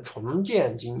可能重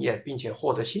建经验，并且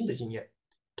获得新的经验，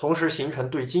同时形成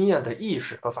对经验的意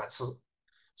识和反思。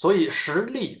所以，实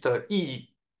例的意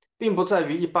义并不在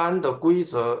于一般的规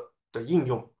则的应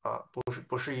用啊，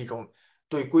不是一种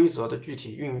对规则的具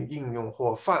体应用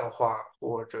或泛化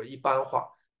或者一般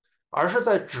化，而是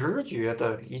在直觉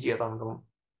的理解当中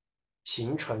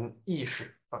形成意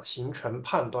识啊，形成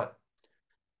判断。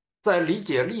在理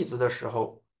解例子的时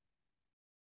候，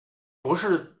不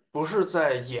是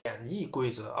在演绎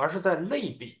规则，而是在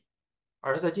类比，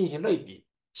而是在进行类比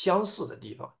相似的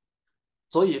地方。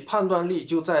所以判断力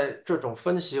就在这种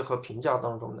分析和评价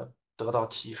当中呢得到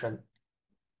提升。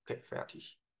OK，非常提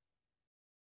醒。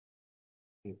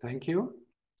Thank you.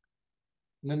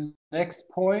 The next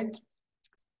point,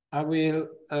 I will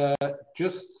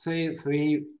just say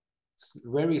three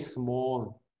very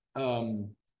small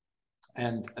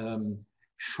and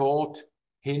short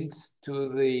hints to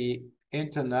the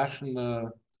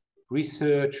international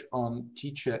research on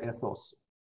teacher ethos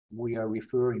we are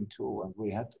referring to. And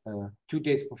we had 2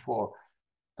 days before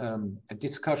a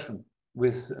discussion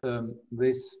with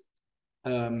this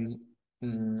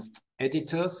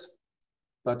editors,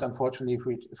 but unfortunately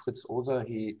Fritz Oser,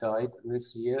 he died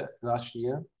last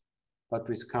year, but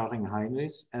with Karin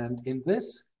Heinrich. And in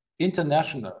this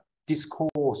international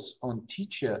discourse on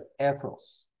teacher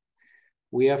ethos,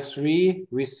 we have 3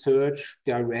 research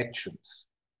directions.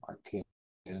 I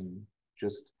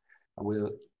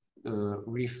will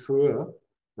refer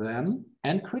them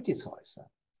and criticize them.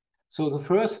 So the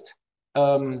first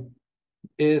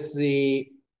is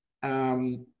the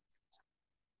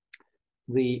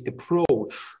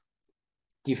approach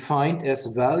defined as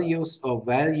values or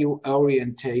value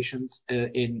orientations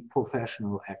in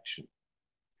professional action.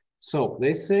 So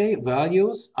they say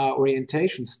values are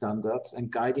orientation standards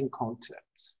and guiding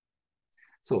concepts.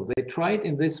 So they try it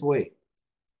in this way,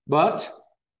 but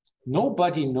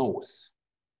nobody knows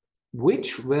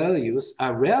which values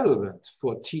are relevant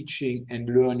for teaching and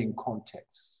learning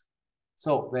contexts.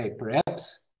 So they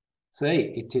perhaps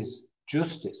say it is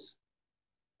justice,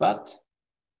 but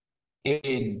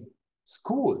in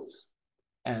schools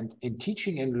and in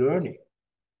teaching and learning,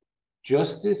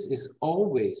 justice is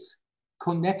always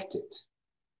connected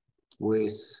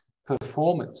with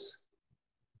performance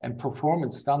and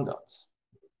performance standards.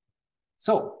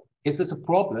 So is this a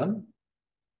problem?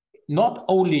 Not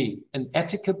only an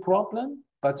ethical problem,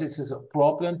 but this is a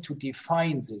problem to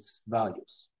define these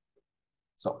values.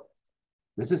 So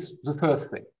this is the first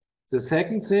thing. The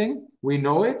second thing, we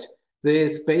know it,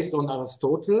 this is based on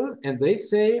Aristotle, and they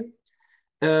say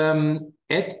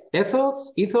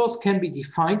ethos can be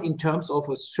defined in terms of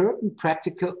a certain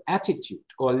practical attitude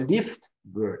or lived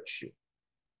virtue.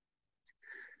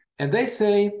 And they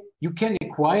say you can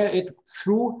acquire it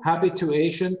through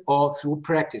habituation or through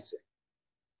practicing.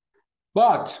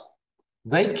 But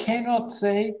they cannot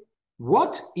say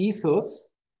what ethos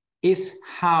is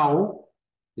how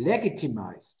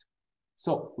legitimized.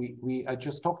 So I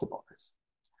just talked about this.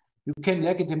 You can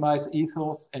legitimize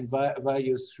ethos and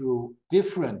values through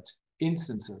different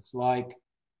instances like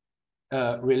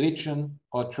religion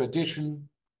or tradition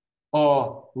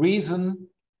or reason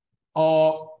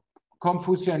or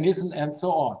Confucianism and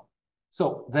so on.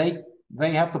 So they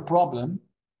have the problem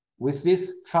with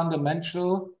this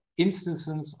fundamental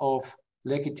instances of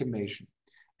legitimation.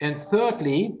 And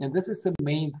thirdly, and this is the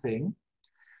main thing,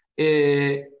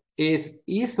 is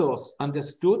ethos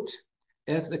understood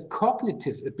as a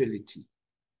cognitive ability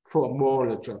for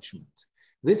moral judgment.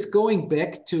 This going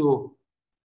back to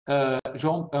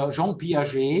Jean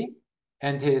Piaget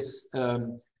and his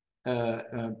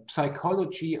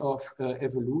psychology of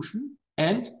evolution,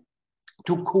 and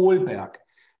to Kohlberg.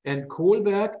 And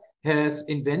Kohlberg has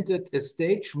invented a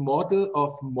stage model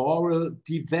of moral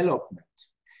development.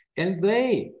 And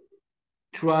they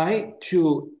try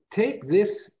to take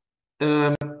this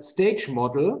stage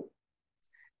model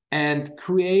and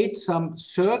create some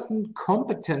certain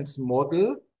competence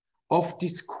model of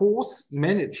discourse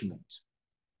management.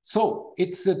 So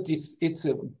it's a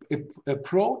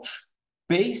approach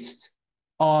based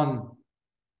on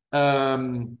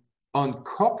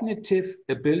cognitive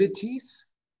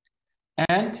abilities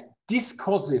and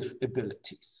discursive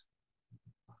abilities.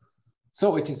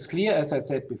 So it is clear, as I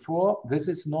said before, this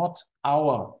is not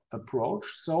our approach,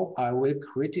 so I will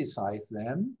criticize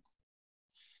them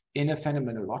in a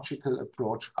phenomenological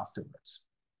approach afterwards.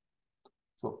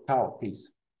 So, Carl,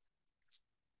 please.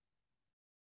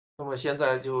 那么现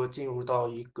在就进入到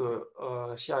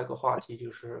下一个话题，就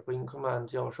是布林克曼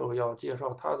教授要介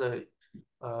绍他的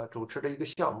主持的一个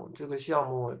项目。这个项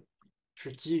目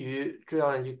是基于这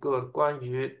样一个关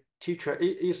于 teacher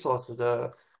ethos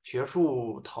的学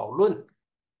术讨论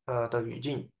的语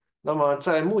境。那么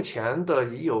在目前的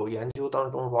已有研究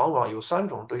当中，往往有3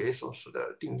种对 ethos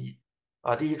的定义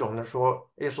第一种呢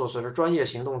说 ethos 是专业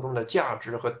行动中的价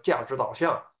值和价值导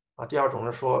向第二种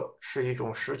呢说是一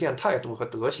种实践态度和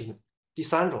德行，第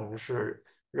三种呢是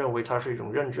认为它是一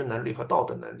种认知能力和道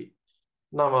德能力。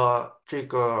那么这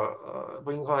个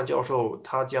温英汉教授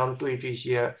他将对这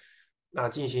些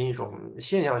进行一种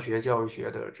现象学教育学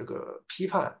的这个批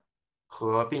判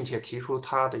并且提出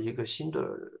他的一个新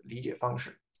的理解方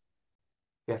式。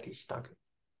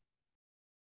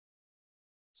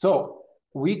So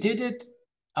we did it,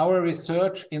 our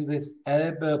research in this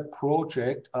ELBE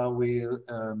project. I will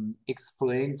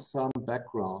explain some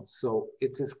background. So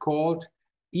it is called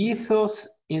Ethos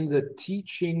in the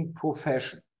Teaching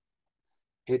Profession.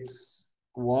 It's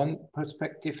one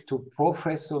perspective to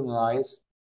professionalize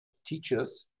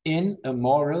teachers in a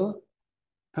moral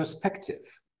perspective.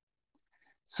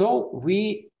 So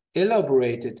we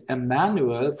elaborated a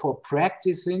manual for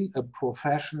practicing a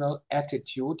professional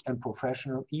attitude and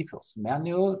professional ethos.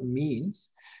 Manual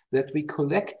means that we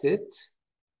collected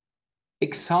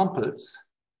examples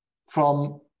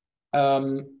from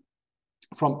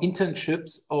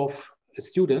internships of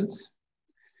students.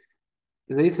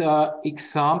 These are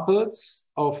examples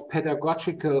of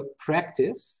pedagogical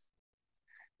practice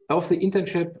of the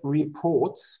internship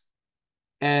reports,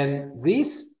 and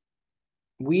these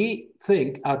we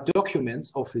think are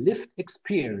documents of lived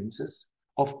experiences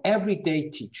of everyday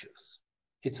teachers.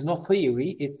 It's not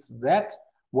theory, it's that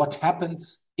what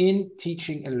happens in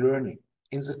teaching and learning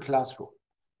in the classroom.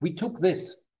 We took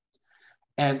this,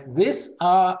 and these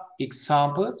are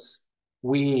examples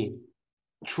we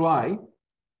try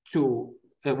to,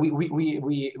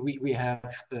 we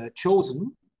have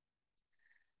chosen,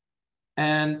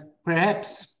 and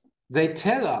perhaps they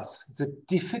tell us the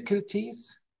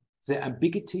difficulties, the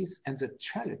ambiguities, and the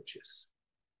challenges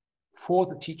for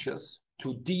the teachers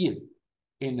to deal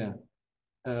in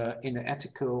an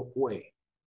ethical way.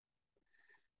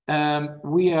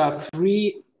 We are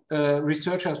 3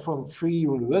 researchers from 3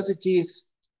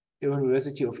 universities,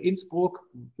 University of Innsbruck,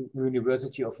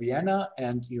 University of Vienna,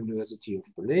 and University of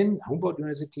Berlin, Humboldt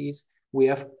universities. We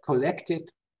have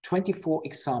collected 24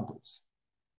 examples,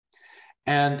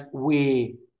 and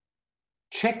we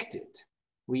checked it.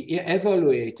 We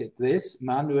evaluated this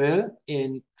manual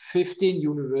in 15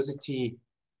 university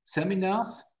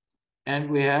seminars, and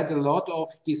we had a lot of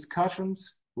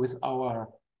discussions with our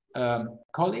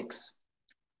colleagues,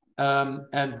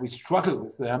 and we struggle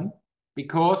with them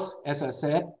because, as I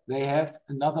said, they have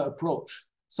another approach.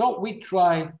 So we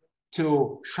try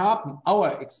to sharpen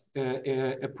our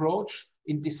approach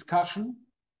in discussion,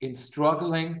 in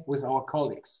struggling with our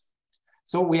colleagues.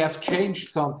 So we have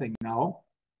changed something now,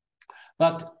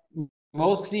 but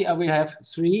mostly we have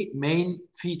 3 main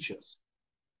features.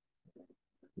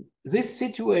 These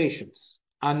situations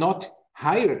are not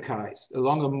hierarchized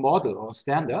along a model or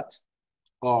standard,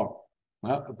 or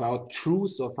well, about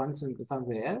truth or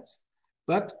something else,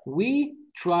 but we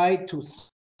try to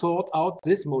sort out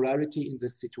this molarity in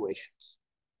these situations.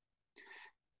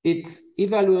 Its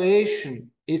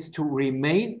evaluation is to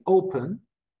remain open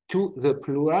to the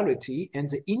plurality and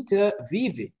the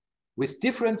interweaving with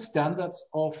different standards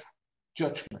of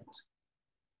judgment.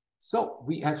 So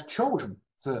we have chosen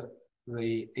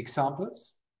the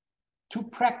examples to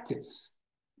practice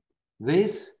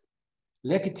this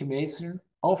legitimation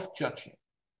of judging.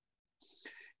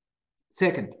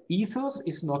 Second, ethos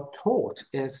is not taught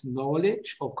as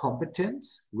knowledge or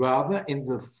competence, rather in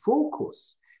the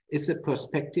focus is the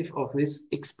perspective of this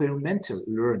experimental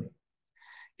learning.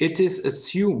 It is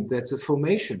assumed that the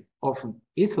formation of an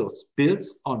ethos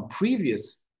builds on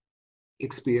previous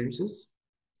experiences,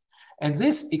 and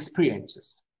these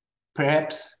experiences,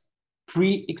 perhaps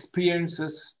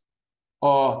pre-experiences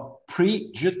or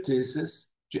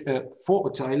prejudices,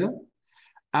 Vorurteile,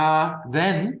 are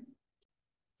then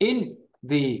in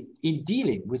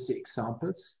dealing with the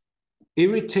examples,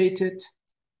 irritated,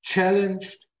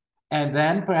 challenged, and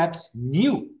then perhaps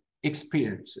new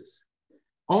experiences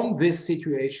on this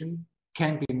situation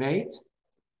can be made,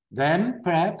 then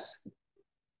perhaps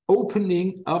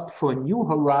opening up for new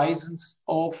horizons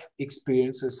of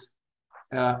experiences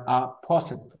are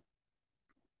possible.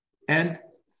 And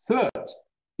third,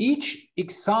 each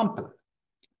example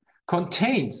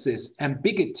contains these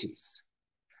ambiguities,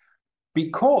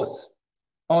 because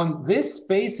on this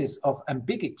basis of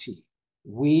ambiguity,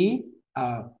 we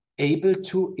are able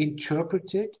to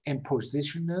interpret it and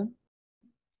position it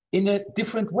in a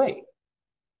different way.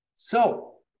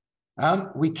 So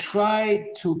we try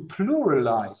to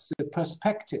pluralize the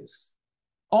perspectives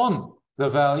on the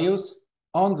values,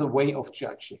 on the way of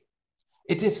judging.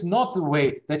 It is not the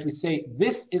way that we say,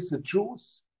 this is the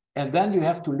truth, and then you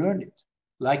have to learn it,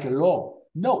 like a law.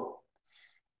 No.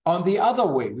 On the other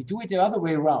way, we do it the other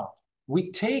way around.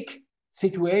 We take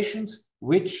situations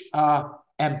which are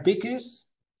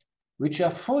ambiguous, which are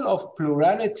full of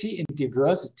plurality and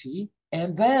diversity,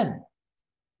 and then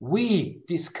we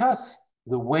discuss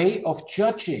the way of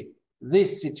judging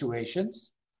these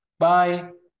situations by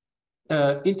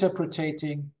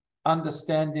interpreting,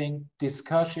 understanding,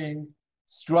 discussing,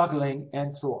 struggling,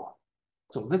 and so on.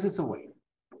 So this is the way.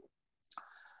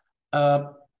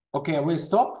 Okay, I will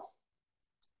stop.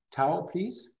 Tao,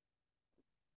 please.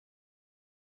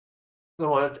 那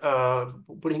么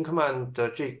布林克曼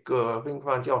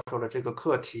教授的这个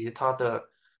课题，他的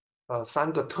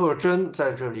3个特征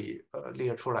在这里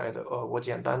列出来的，我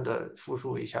简单的复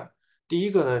述一下。第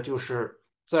一个呢，就是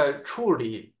在处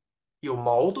理有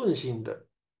矛盾性的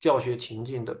教学情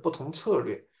境的不同策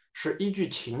略，是依据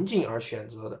情境而选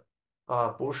择的，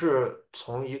不是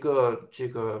从一个这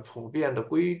个普遍的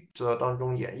规则当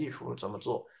中演绎出怎么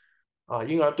做。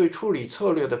因而对处理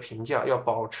策略的评价要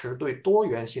保持对多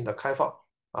元性的开放，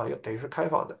要得是开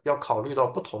放的，要考虑到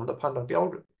不同的判断标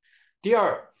准。第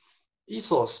二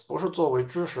，ethos 不是作为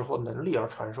知识或能力而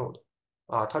传授的，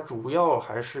它主要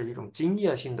还是一种经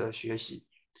验性的学习。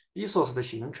ethos 的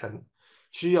形成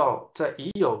需要在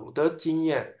已有的经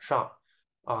验上，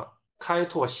开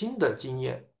拓新的经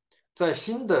验，在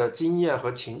新的经验和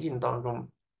情境当中，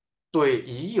对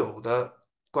已有的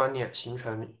观念形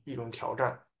成一种挑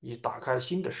战。以打开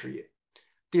新的视野。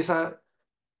第三，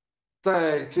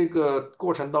在这个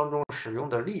过程当中使用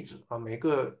的例子每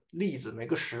个例子、每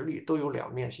个实例都有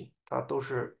两面性，它都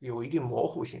是有一定模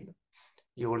糊性的，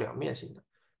有两面性的。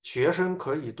学生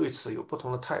可以对此有不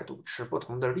同的态度，持不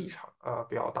同的立场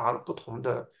表达了不同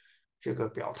的这个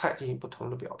表态，进行不同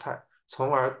的表态，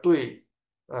从而对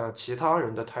其他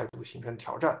人的态度形成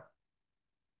挑战。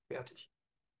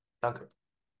Danke.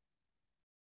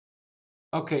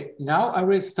 Okay, now I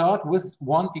will start with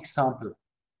one example.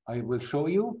 I will show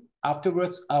you.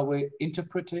 Afterwards, I will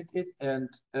interpret it and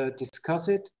discuss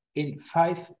it in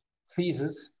 5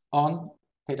 theses on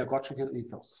pedagogical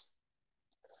ethos.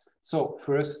 So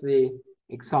first, the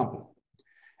example.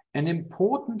 An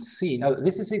important scene.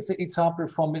 This is an example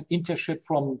from an internship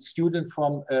from student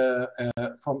from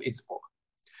Innsbruck.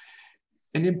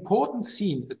 An important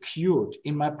scene occurred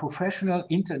in my professional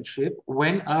internship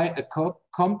when I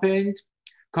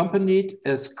accompanied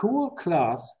a school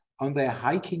class on their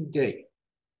hiking day.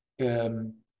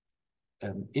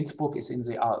 Innsbruck is in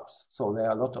the Alps, so there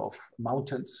are a lot of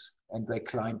mountains, and they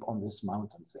climb on these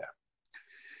mountains there.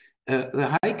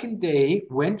 The hiking day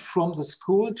went from the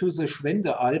school to the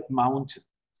Schwendealp mountain.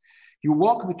 You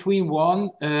walk between 1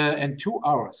 and 2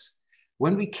 hours.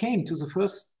 When we came to the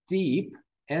first steep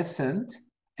ascent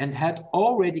and had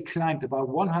already climbed about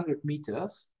 100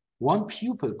 meters, one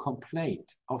pupil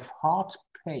complained of heart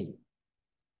pain.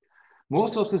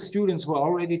 Most of the students were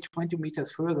already 20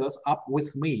 meters further up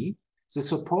with me. The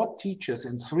support teachers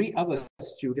and 3 other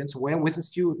students were with the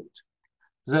student.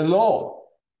 The law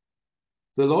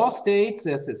states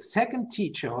that the second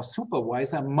teacher or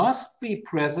supervisor must be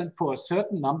present for a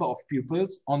certain number of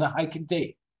pupils on a hiking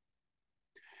day.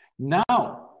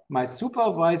 Now, my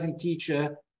supervising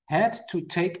teacher had to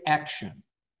take action.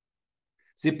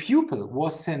 The pupil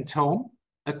was sent home,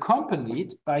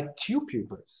 accompanied by 2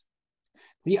 pupils.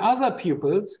 The other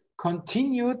pupils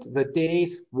continued the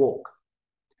day's walk.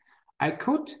 I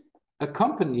could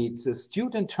accompany the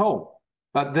student home,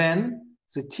 but then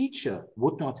the teacher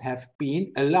would not have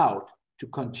been allowed to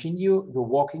continue the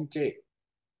walking day.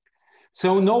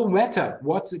 So no matter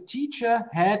what the teacher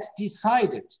had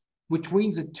decided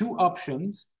between the 2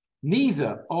 options,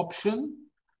 neither option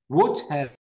would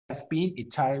have been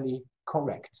entirely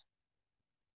correct.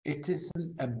 It is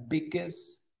an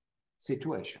ambiguous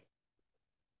situation.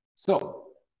 So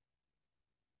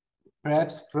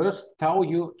perhaps first, Tao,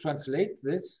 you translate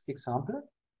this example.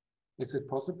 Is it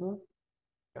possible?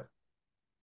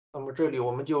 那么这里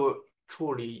我们就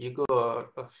处理一个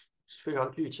非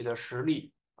常具体的实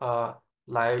例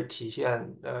来体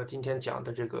现今天讲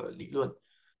的这个理论。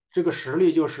这个实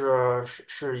例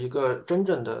是一个真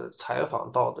正的采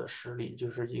访到的实例，就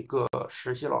是一个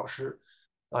实习老师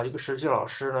一个实习老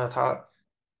师呢，他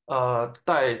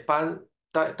带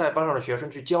班上的学生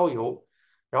去郊游，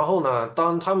然后呢，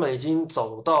当他们已经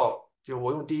走到，就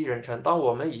我用第一人称，当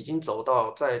我们已经走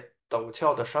到在陡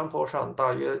峭的山坡上，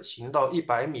大约行到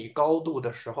100米高度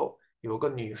的时候，有个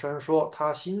女生说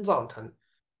她心脏疼。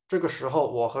这个时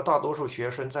候，我和大多数学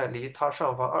生在离她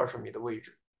上方20米的位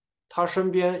置。他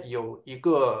身边有一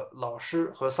个老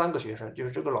师和3个学生，就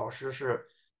是这个老师是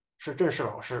正式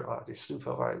老师啊，这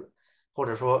supervisor，或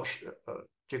者说是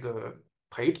这个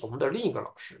陪同的另一个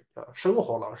老师生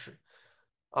活老师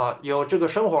啊，有这个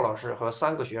生活老师和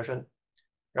3个学生。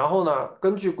然后呢，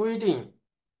根据规定，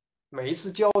每一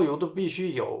次郊游都必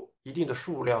须有一定的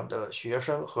数量的学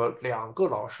生和2个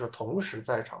老师同时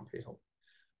在场陪同。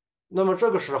那么这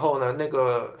个时候呢，那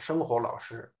个生活老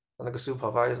师，那个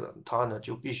supervisor，他呢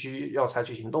就必须要采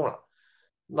取行动了。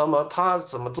那么他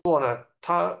怎么做呢？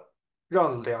他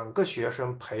让2个学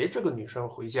生陪这个女生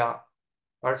回家，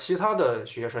而其他的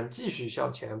学生继续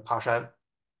向前爬山。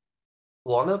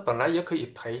我呢，本来也可以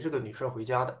陪这个女生回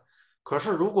家的，可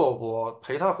是如果我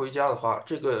陪她回家的话，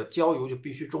这个郊游就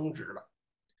必须终止了。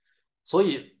所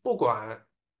以不管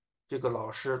这个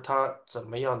老师他怎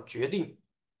么样决定，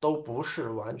都不是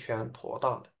完全妥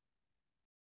当的。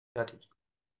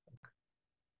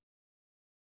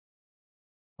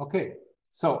Okay,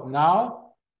 so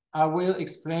now I will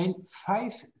explain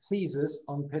 5 theses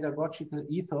on pedagogical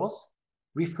ethos,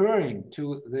 referring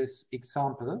to this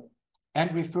example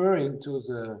and referring to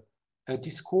the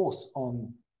discourse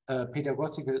on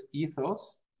pedagogical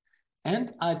ethos.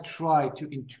 And I try to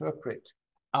interpret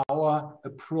our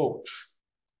approach.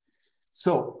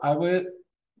 So I will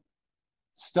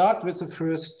start with the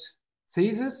first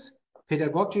thesis.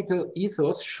 Pedagogical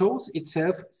ethos shows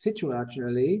itself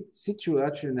situationally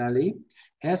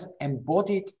as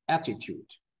embodied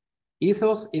attitude.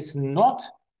 Ethos is not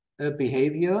a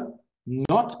behavior,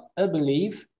 not a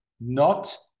belief,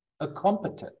 not a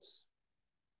competence.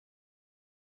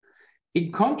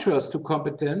 In contrast to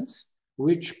competence,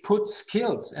 which puts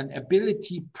skills and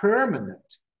ability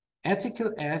permanent,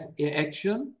 ethical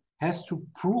action has to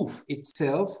prove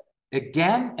itself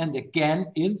again and again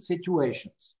in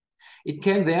situations. It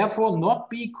can therefore not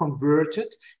be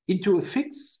converted into a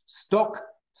fixed stock,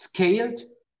 scaled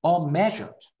or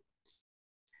measured.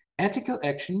 Ethical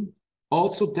action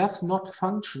also does not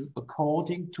function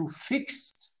according to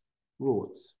fixed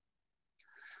rules.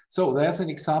 So there's an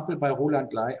example by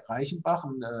Roland Reichenbach,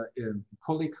 a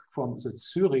colleague from the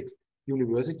Zurich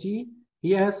University.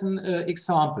 He has an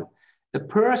example. A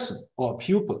person or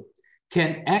pupil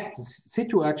can act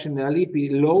situationally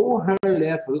below her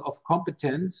level of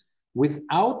competence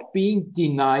without being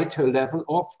denied her level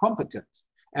of competence.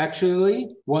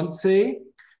 Actually, one say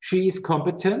she is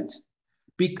competent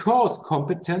because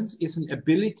competence is an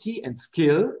ability and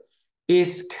skill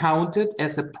is counted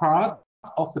as a part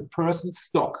of the person's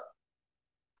stock.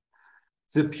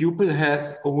 The pupil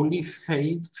has only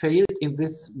failed in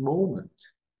this moment.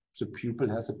 The pupil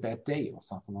has a bad day or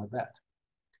something like that.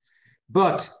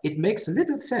 But it makes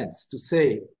little sense to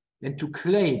say and to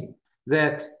claim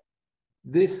that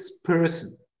this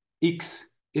person,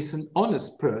 X, is an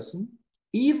honest person,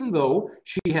 even though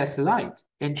she has lied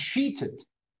and cheated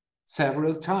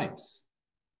several times.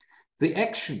 The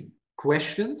action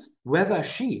questions whether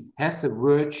she has a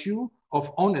virtue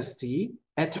of honesty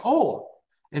at all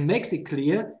and makes it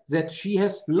clear that she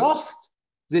has lost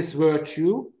this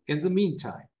virtue in the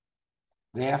meantime.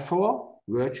 Therefore,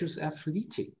 virtues are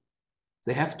fleeting.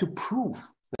 They have to prove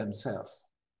themselves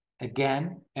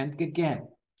again and again.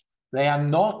 They are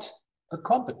not a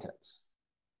competence.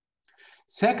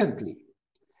 Secondly,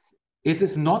 it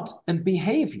is not a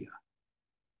behavior.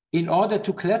 In order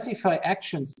to classify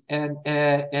actions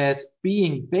as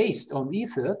being based on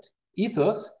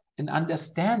ethos, an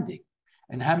understanding,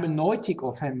 an hermeneutic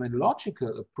or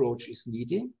phenomenological approach is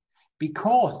needed,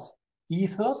 because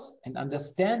ethos and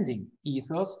understanding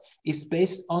ethos is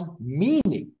based on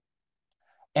meaning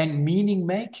and meaning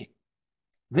making.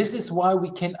 This is why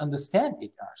we can understand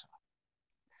it ourselves.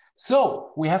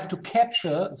 So we have to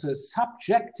capture the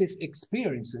subjective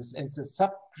experiences and the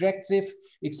subjective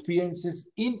experiences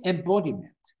in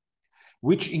embodiment,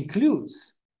 which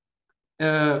includes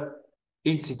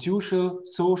institutional,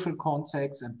 social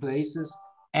contexts and places,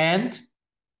 and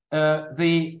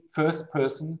the first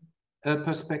person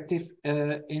perspective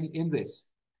in this.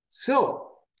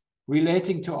 So,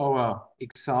 relating to our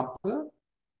example,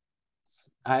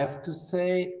 I have to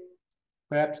say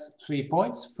perhaps 3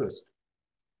 points. First,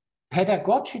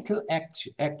 pedagogical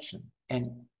action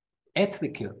and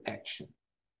ethical action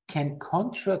can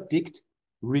contradict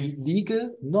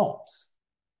legal norms,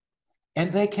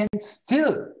 and they can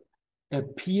still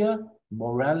appear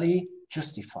morally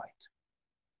justified.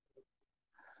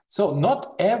 So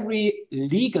not every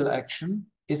legal action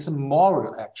is a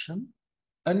moral action,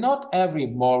 and not every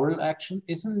moral action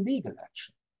is a legal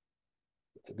action.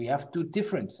 We have to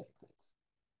differentiate this.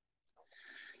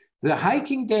 The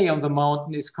hiking day on the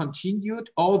mountain is continued,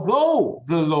 although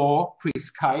the law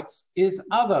prescribes is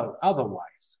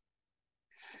otherwise.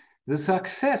 The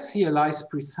success here lies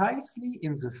precisely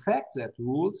in the fact that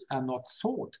rules are not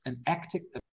thought and acted,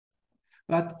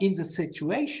 but in the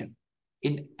situation,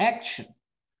 in action,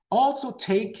 also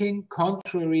taking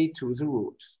contrary to the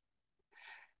rules.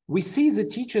 We see the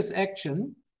teacher's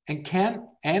action and can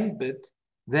embed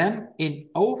them in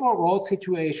overall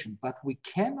situation, but we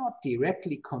cannot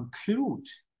directly conclude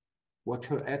what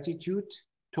her attitude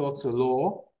towards the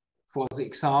law, for the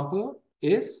example,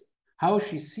 is, how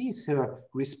she sees her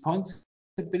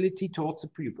responsibility towards the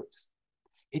pupils.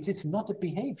 It is not a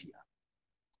behavior.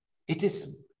 It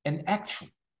is an action.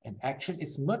 An action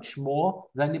is much more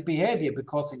than a behavior,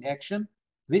 because in action,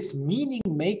 this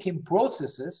meaning-making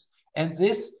processes and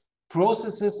this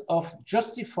processes of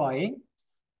justifying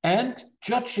and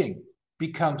judging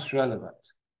becomes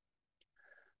relevant.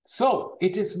 So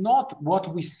it is not what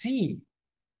we see,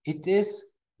 it is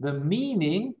the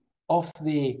meaning of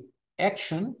the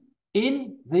action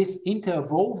in this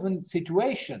interwoven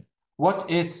situation. What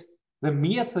is the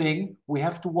mere thing we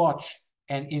have to watch?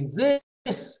 And in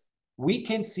this, we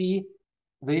can see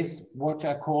this, what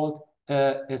I call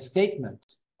a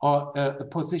statement or a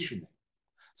positioning.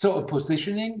 So a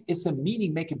positioning is a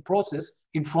meaning-making process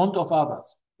in front of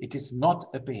others. It is not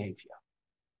a behavior.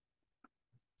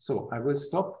 So I will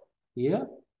stop here.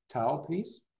 Tao,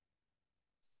 please.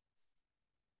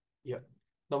 Yeah.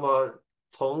 那么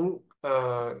从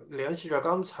联系着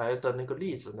刚才的那个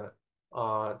例子呢，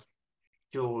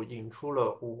就引出了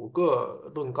5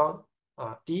个论纲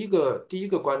啊。第一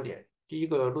个观点，第一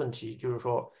个论题就是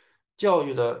说，教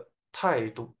育的态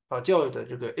度教育的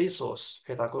这个 ethos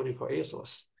pedagogical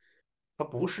ethos， 它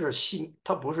不是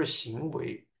行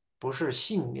为，不是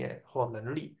信念或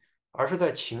能力，而是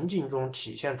在情境中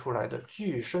体现出来的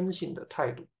具身性的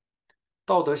态度。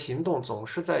道德行动总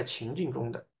是在情境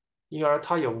中的，因而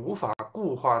它也无法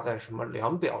固化在什么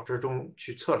量表之中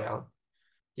去测量，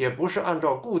也不是按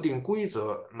照固定规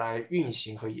则来运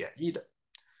行和演绎的。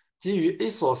基于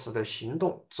ethos 的行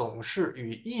动总是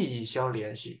与意义相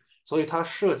联系，所以它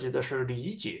涉及的是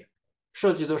理解，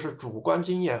涉及的是主观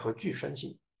经验和具身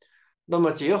性。那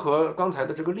么结合刚才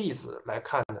的这个例子来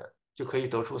看呢，就可以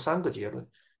得出3个结论。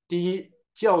第一，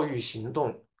教育行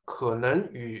动可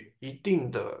能与一定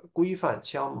的规范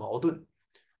相矛盾，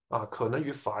可能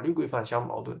与法律规范相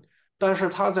矛盾，但是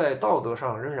它在道德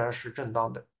上仍然是正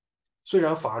当的。虽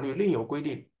然法律另有规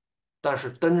定，但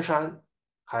是登山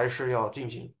还是要进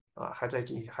行还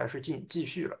是继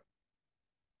续了。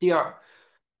第二，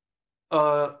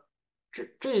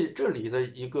这里的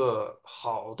一个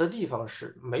好的地方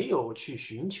是没有去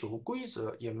寻求规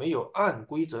则，也没有按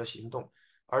规则行动，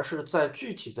而是在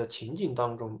具体的情境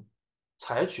当中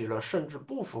采取了甚至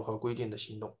不符合规定的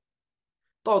行动。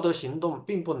道德行动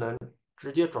并不能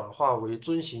直接转化为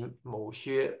遵循某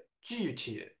些具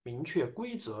体明确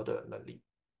规则的能力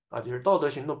就是道德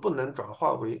行动不能转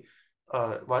化为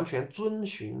完全遵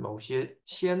循某些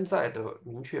现在的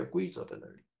明确规则的能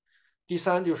力。第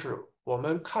三，就是我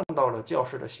们看到了教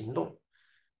师的行动，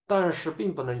但是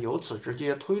并不能由此直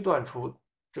接推断出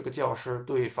这个教师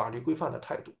对法律规范的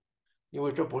态度，因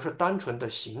为这不是单纯的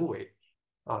行为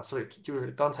所以就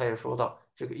是刚才也说到，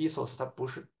这个 ethos 它不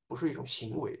是一种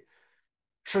行为，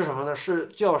是什么呢？是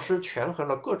教师权衡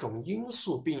了各种因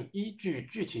素，并依据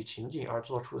具体情境而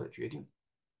做出的决定。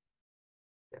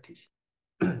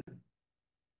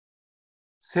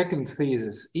Second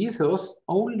thesis, ethos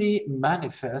only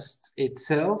manifests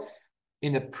itself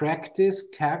in a practice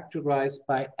characterized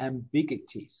by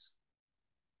ambiguities.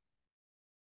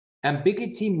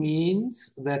 Ambiguity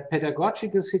means that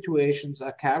pedagogical situations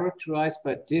are characterized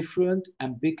by different,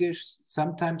 ambiguous,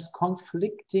 sometimes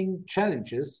conflicting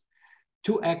challenges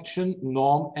to action,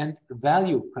 norm, and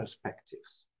value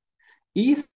perspectives.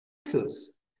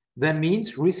 Ethos then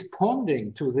means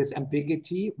responding to this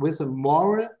ambiguity with a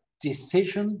moral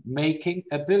decision-making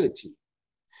ability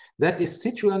that is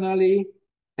situationally,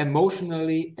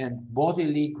 emotionally, and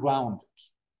bodily grounded.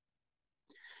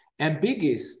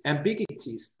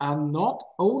 Ambiguities are not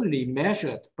only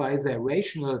measured by their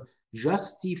rational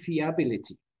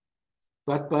justifiability,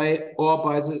 but by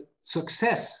the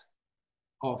success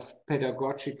of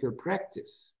pedagogical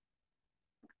practice.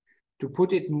 To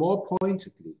put it more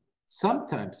pointedly,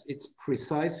 sometimes it's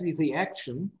precisely the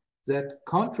action that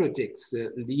contradicts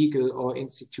the legal or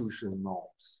institutional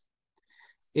norms.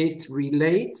 It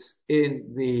relates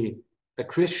in the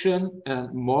Christian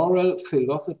and moral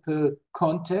philosophical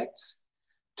context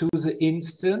to the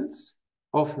instance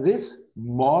of this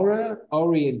moral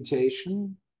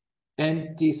orientation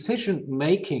and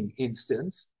decision-making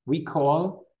instance we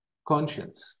call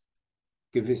conscience,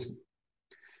 Gewissen.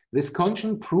 This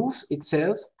conscience proves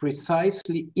itself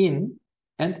precisely in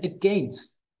and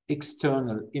against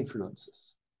external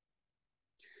influences.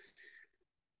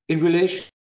 In relation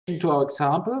to our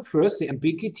example, first, the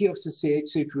ambiguity of the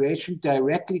situation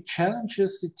directly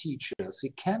challenges the teacher.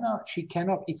 She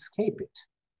cannot escape it.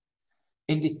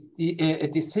 And a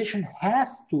decision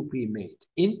has to be made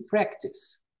in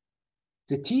practice.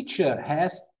 The teacher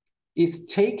is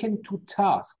taken to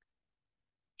task.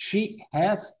 She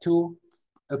has to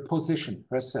position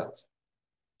herself.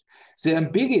 The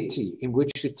ambiguity in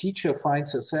which the teacher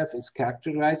finds herself is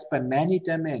characterized by many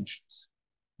dimensions: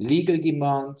 legal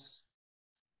demands,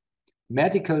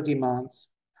 medical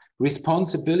demands,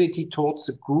 responsibility towards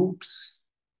the groups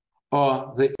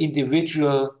or the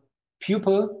individual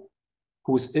pupil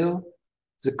who is ill,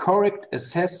 the correct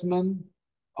assessment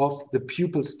of the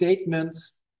pupil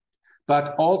statements,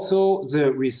 but also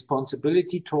the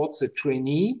responsibility towards the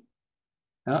trainee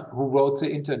who wrote the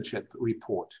internship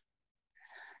report.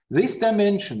 This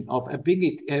dimension of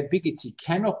ambiguity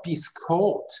cannot be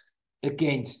scored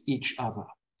against each other.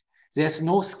 There's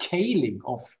no scaling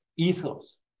of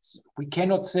ethos. We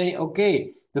cannot say,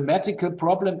 okay, the medical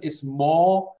problem is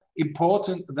more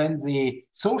important than the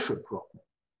social problem.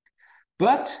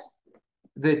 But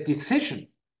the decision,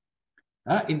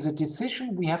 in the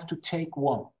decision, we have to take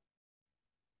one.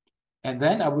 And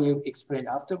then I will explain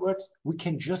afterwards, we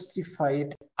can justify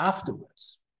it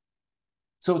afterwards.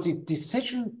 So the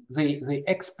decision, the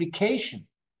explication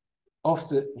of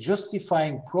the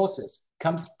justifying process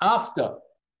comes after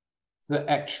the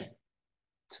action.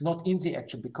 It's not in the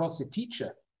action because the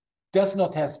teacher does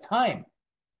not have time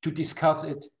to discuss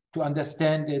it, to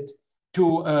understand it,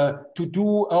 to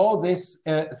do all these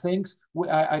things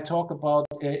I talk about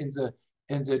in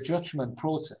the judgment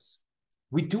process.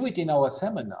 We do it in our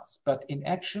seminars, but in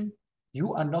action,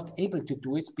 you are not able to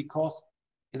do it because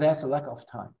there's a lack of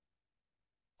time.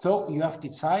 So you have to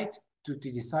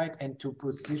decide and to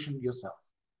position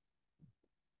yourself.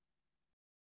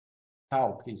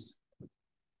 How, please?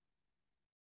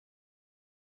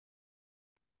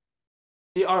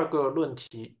 第二个论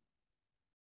题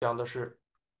讲的是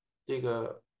这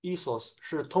个 ethos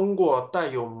是通过带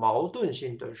有矛盾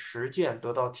性的实践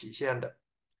得到体现的。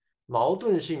矛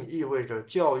盾性意味着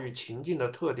教育情境的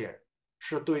特点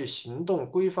是对行动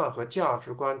规范和价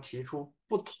值观提出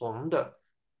不同的，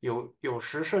有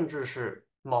时甚至是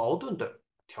矛盾的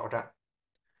挑战。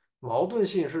矛盾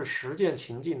性是实践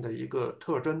情境的一个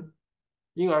特征，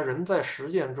因而人在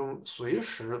实践中随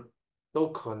时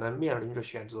都可能面临着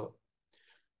选择，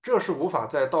这是无法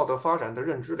在道德发展的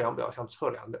认知量表上测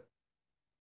量的。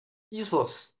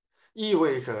Ethos 意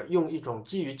味着用一种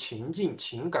基于情境、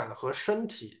情感和身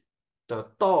体的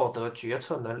道德决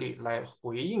策能力来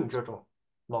回应这种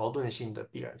矛盾性的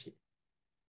必然性。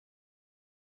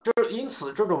因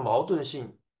此，这种矛盾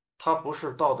性它不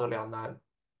是道德两难，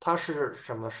它是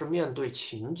什么？是面对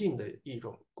情境的一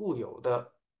种固有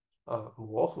的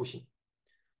模糊性。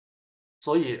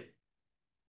所以，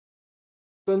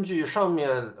根据上面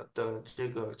的这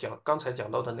个刚才讲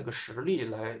到的那个实例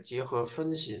来结合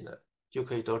分析呢，就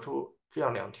可以得出这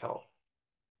样两条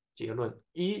结论：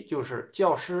一就是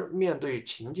教师面对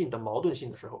情境的矛盾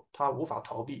性的时候，他无法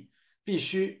逃避，必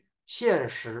须现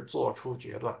实做出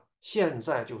决断，现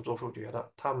在就做出决断，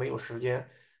他没有时间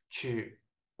去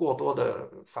过多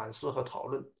的反思和讨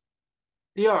论。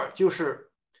第二就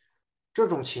是这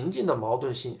种情境的矛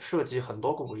盾性涉及很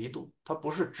多个维度，它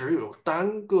不是只有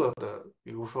单个的，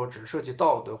比如说只涉及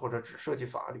道德或者只涉及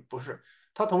法律，不是，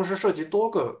它同时涉及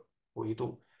多个维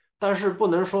度，但是不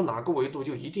能说哪个维度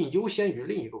就一定优先于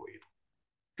另一个维度，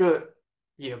这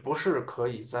也不是可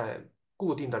以在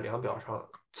固定的量表上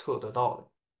测得到的。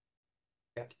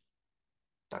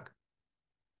大概。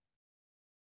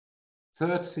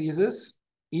Third thesis,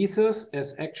 ethos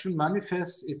as action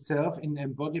manifests itself in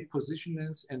embodied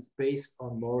positionings and based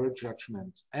on moral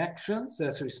judgment. Actions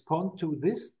that respond to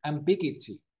this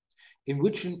ambiguity, in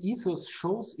which an ethos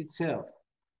shows itself,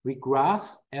 we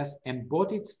grasp as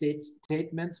embodied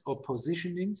statements or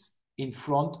positionings in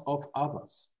front of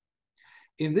others.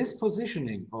 In this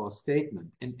positioning or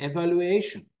statement, an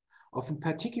evaluation of a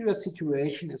particular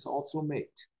situation is also made.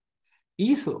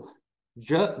 Ethos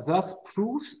thus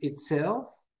proves itself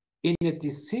in a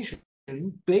decision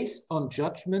based on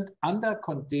judgment under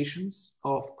conditions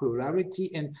of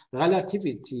plurality and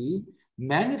relativity,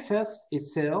 manifests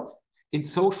itself in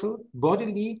social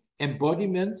bodily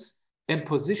embodiments and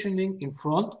positioning in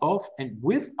front of and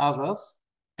with others,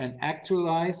 and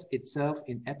actualize itself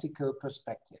in ethical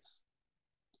perspectives.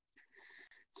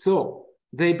 So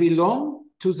they belong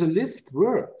to the lived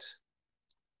world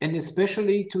and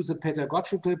especially to the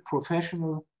pedagogical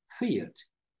professional field.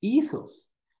 Ethos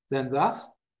then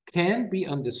thus can be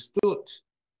understood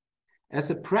as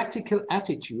a practical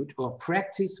attitude or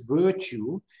practice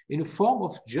virtue in a form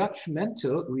of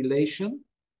judgmental relation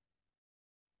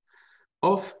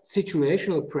of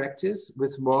situational practice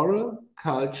with moral,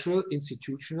 cultural,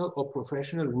 institutional, or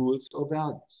professional rules or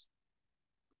values.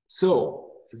 So,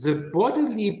 the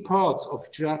bodily parts of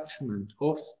judgment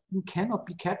often cannot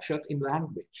be captured in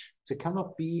language. They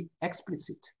cannot be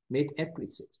explicit, made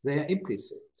explicit. They are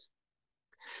implicit.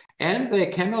 And they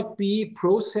cannot be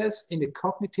processed in a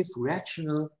cognitive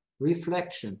rational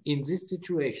reflection in this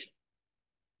situation.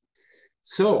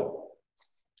 So,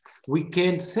 we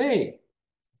can say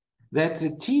that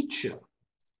the teacher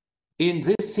in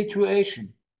this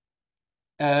situation,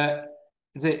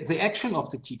 the action of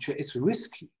the teacher is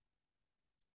risky.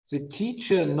 The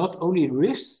teacher not only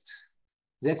risks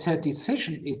that her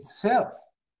decision itself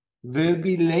will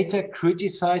be later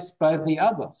criticized by the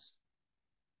others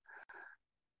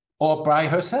or by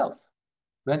herself.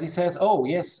 When she says, "Oh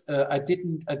yes, I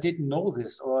didn't know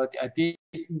this, or I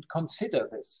didn't consider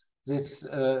this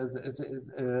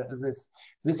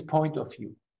point of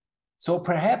view." So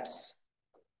perhaps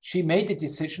she made a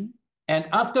decision, and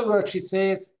afterwards she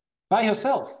says by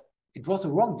herself, it was a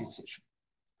wrong decision.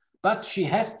 But she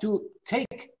has to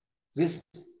take this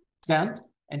stand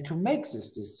and to make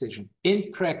this decision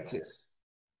in practice.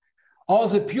 Or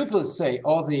the pupils say,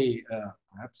 or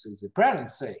perhaps the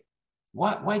parents say,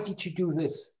 why did you do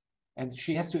this? And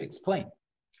she has to explain.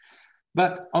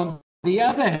 But on the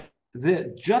other hand,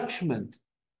 the judgment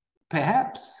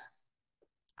perhaps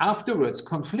afterwards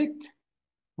conflict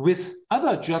with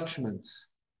other judgments,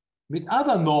 with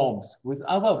other norms, with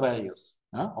other values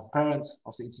of parents,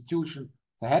 of the institution,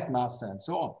 the headmaster, and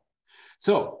so on.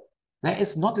 So there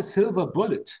is not a silver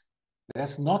bullet.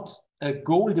 There's not a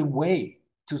golden way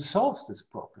to solve these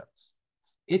problems.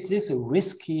 It is a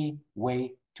risky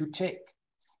way to take.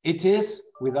 It is,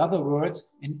 with other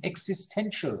words, an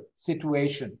existential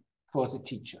situation for the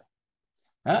teacher.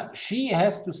 She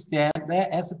has to stand there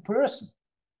as a person.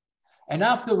 And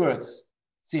afterwards,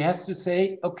 she has to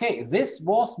say, okay, this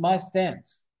was my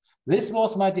stance. This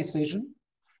was my decision.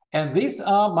 And these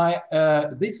are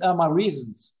my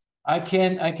reasons. I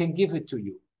can give it to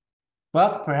you.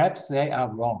 But perhaps they are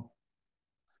wrong.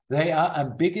 They are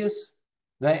ambiguous.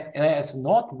 There is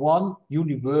not one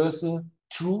universal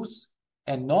truth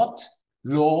and not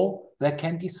law that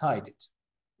can decide it.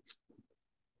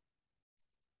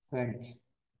 Thanks.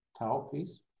 Tao,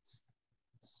 please.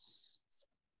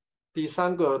 第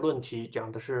三个论题讲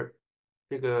的是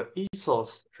这个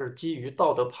ethos 是基于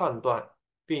道德判断，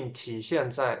并体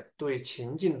现在对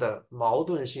情境的矛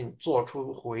盾性做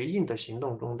出回应的行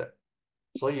动中的，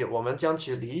所以我们将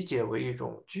其理解为一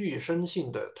种具身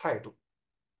性的态度。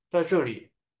在这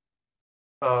里，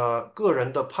个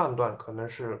人的判断可能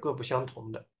是各不相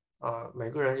同的每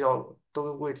个人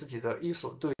都为自己的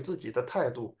ethos 对自己的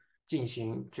态度进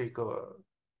行这个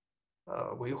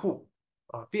维护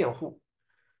辩护。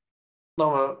那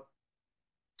么，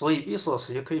所以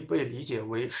ethos 也可以被理解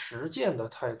为实践的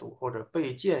态度或者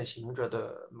被践行者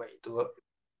的美德，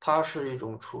它是一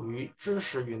种处于知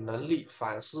识与能力、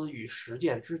反思与实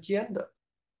践之间的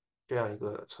这样一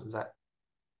个存在。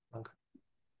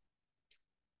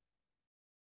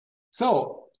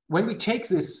So when we take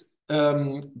this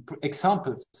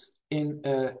examples in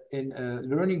a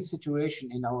learning situation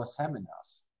in our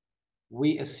seminars,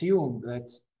 we assume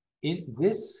that in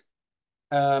this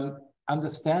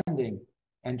understanding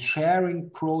and sharing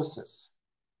process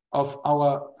of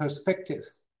our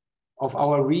perspectives, of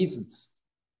our reasons,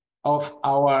 of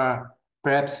our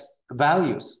perhaps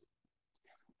values,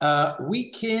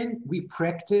 we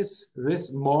practice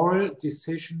this moral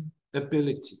decision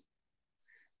ability.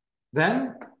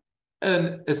 Then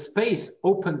a space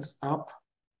opens up,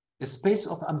 a space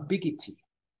of ambiguity,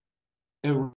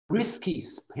 a risky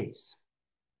space,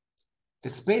 a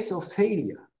space of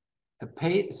failure,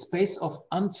 a space of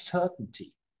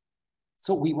uncertainty.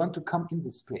 So we want to come in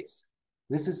this place.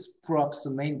 This is perhaps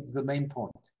the main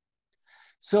point.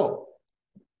 So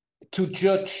to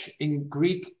judge in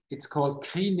Greek, it's called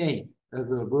krinein.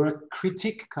 The word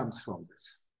critic comes from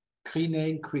this.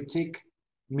 Krinein, critic,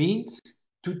 means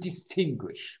to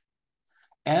distinguish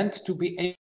and to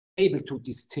be able to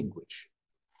distinguish.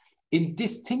 In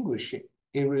distinguishing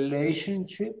a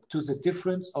relationship to the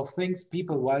difference of things,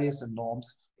 people, values, and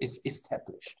norms is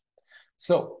established.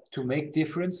 So to make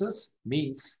differences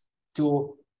means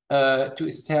to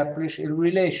establish a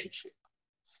relationship.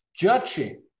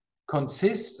 Judging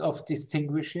consists of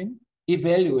distinguishing,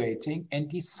 evaluating, and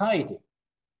deciding.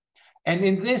 And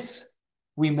in this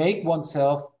we make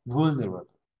oneself vulnerable.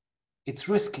 It's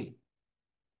risky.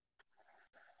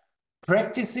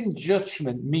 Practicing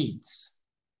judgment means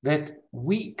that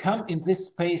we come in this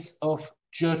space of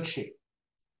judging,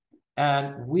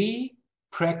 and we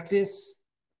practice,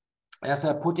 as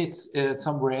I put it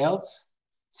somewhere else,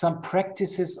 some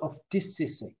practices of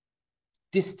distancing,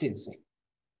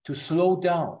 to slow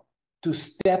down, to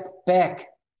step back.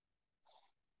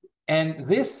 And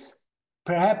this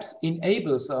perhaps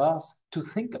enables us to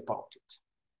think about it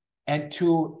and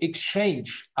to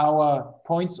exchange our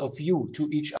points of view to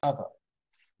each other.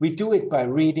 We do it by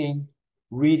reading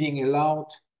aloud,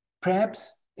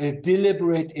 perhaps a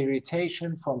deliberate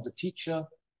irritation from the teacher,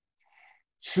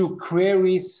 to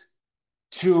queries,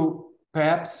 to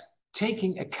perhaps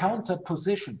taking a counter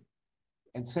position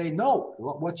and say, no,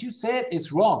 what you said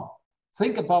is wrong.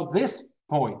 Think about this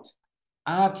point,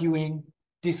 arguing,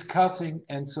 discussing,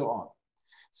 and so on.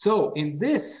 So in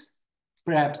this,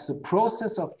 perhaps the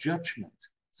process of judgment,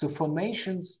 the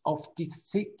formations of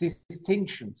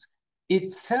distinctions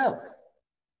itself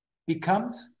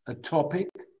becomes a topic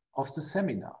of the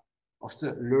seminar, of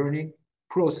the learning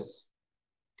process.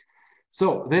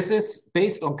 So this is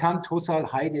based on Kant, Husserl,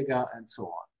 Heidegger, and so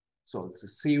on. So it's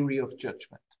a theory of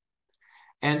judgment.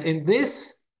 And in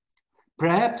this,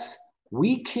 perhaps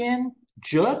we can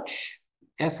judge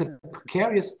as a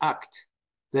precarious act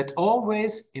that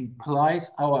always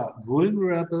implies our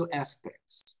vulnerable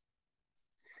aspects.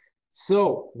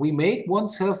 So we make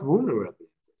oneself vulnerable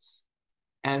in this.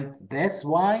 And that's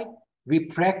why we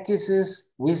practice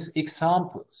this with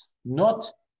examples,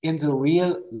 not in the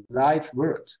real life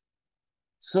world.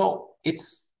 So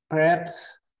it's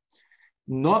perhaps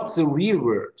not the real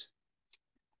world.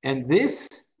 And this,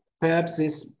 perhaps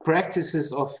these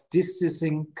practices of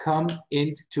distancing come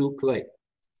into play.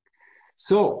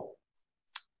 So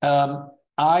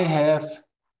I have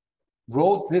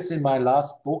wrote this in my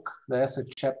last book. There's a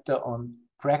chapter on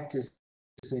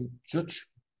practicing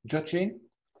judging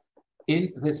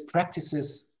in these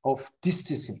practices of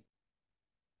distancing.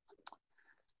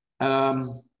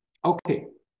 Okay.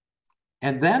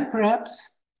 And then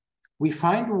perhaps we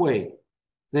find a way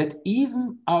that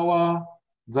even our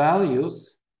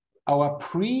values, our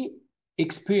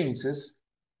pre-experiences,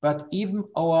 but even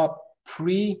our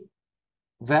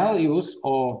pre-values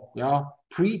or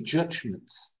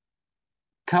prejudgments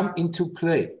come into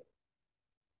play.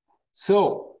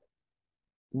 So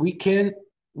we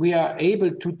are able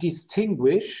to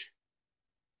distinguish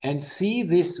and see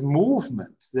this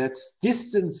movement that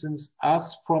distances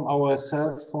us from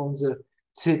ourselves, from the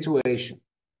situation.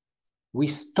 We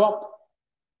stop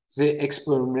the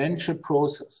experiential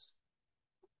process.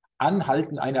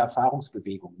 Anhalten einer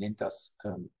Erfahrungsbewegung nennt das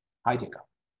Heidegger.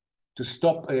 To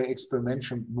stop an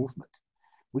experiential movement.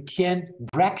 We can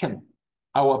bracken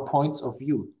our points of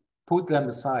view, put them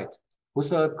aside.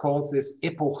 Husserl calls this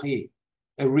epoche,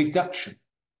 a reduction.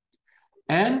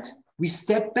 And we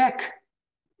step back.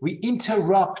 We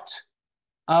interrupt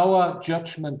our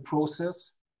judgment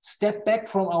process, step back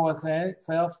from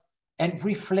ourselves and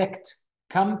reflect,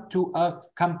 come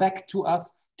back to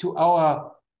us, to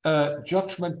our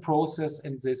judgment process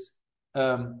in this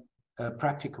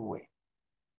practical way.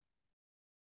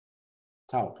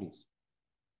 Tao, please.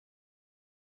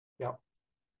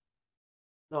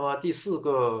 那么第4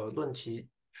个论题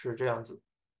是这样子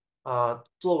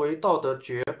作为道德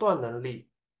决断能力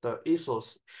的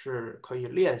ethos 是可以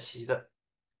练习的，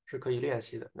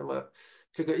那么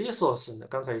这个 ethos 呢，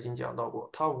刚才已经讲到过，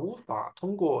它无法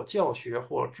通过教学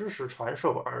或知识传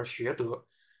授而学得，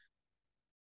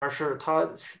而是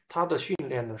它的训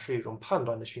练呢是一种判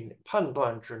断的训练，判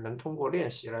断只能通过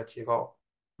练习来提高。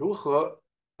如何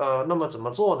那么怎么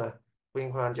做呢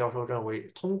？Brinkmann教授认为，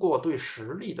通过对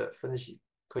实例的分析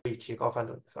可以提高判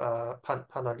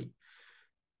断力。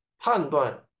判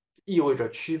断意味着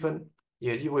区分，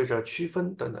也意味着区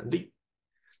分的能力。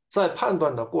在判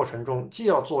断的过程中，既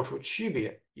要做出区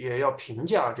别，也要评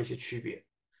价这些区别。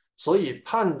所以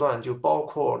判断就包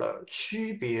括了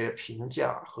区别、评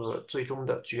价和最终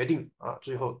的决定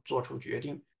最后做出决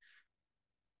定。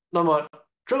那么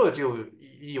这就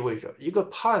意味着一个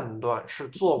判断是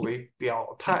作为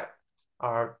表态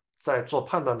而在做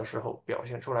判断的时候表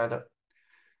现出来的，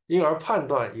因而判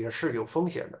断也是有风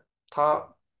险的，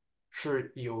它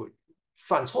是有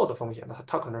犯错的风险的，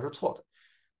它可能是错的。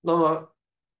那么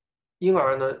因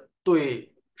而呢，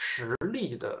对实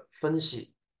例的分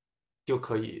析就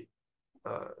可以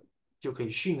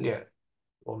训练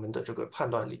我们的这个判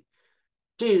断力。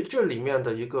这里面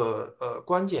的一个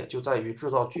关键就在于制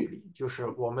造距离，就是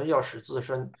我们要使自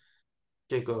身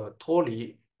这个脱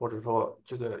离，或者说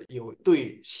这个有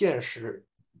对现实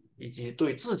以及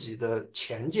对自己的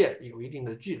前见有一定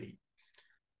的距离。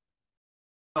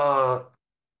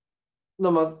那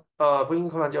么布林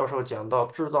克曼教授讲到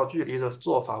制造距离的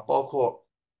做法，包括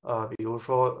比如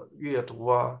说阅读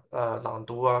啊、朗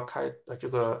读啊、这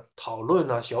个讨论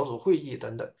啊、小组会议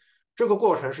等等。这个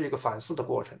过程是一个反思的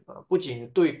过程啊，不仅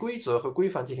对规则和规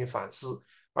范进行反思，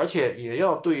而且也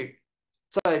要对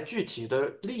在具体的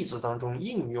例子当中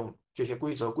应用这些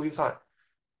规则规范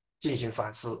进行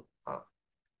反思啊。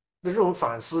那这种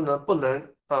反思呢，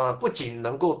不仅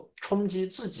能够冲击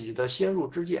自己的先入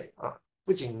之见啊，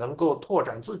不仅能够拓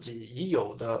展自己已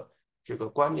有的这个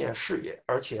观念视野，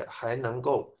而且还能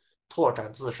够拓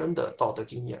展自身的道德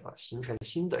经验啊，形成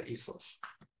新的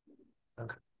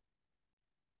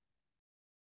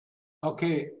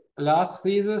ethos。Okay, last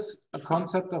thesis, a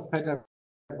concept of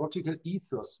pedagogical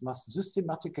ethos must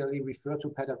systematically refer to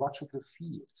pedagogical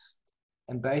fields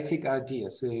and basic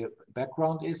ideas. The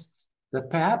background is that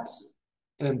perhaps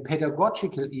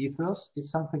pedagogical ethos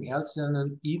is something else than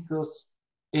an ethos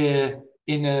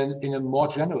in a more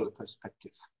general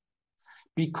perspective.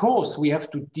 Because we have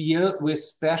to deal with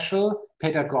special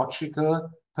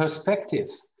pedagogical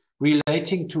perspectives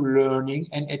relating to learning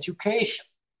and education.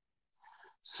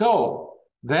 So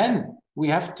then we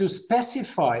have to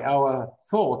specify our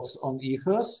thoughts on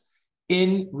ethos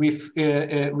in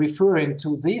referring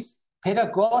to these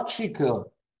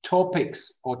pedagogical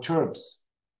topics or terms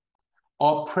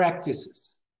or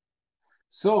practices.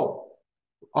 So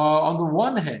on the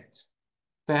one hand,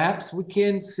 perhaps we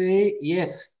can say,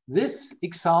 yes, this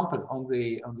example on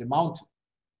the mountain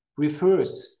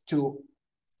refers to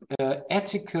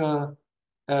ethical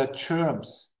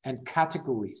terms and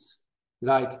categories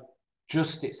like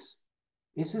justice.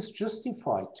 Is this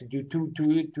justified to do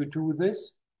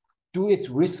this? Do it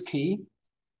risky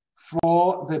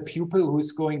for the pupil who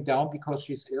is going down because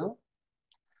she's ill?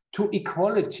 To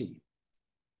equality.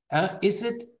 Is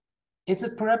it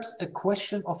perhaps a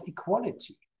question of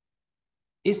equality?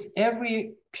 Is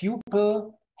every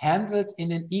pupil handled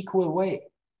in an equal way?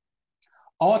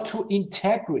 Or to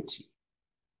integrity,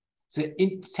 the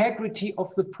integrity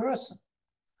of the person,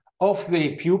 of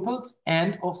the pupils,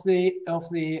 and of the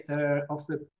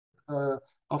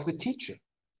teacher,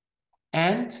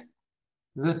 and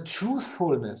the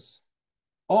truthfulness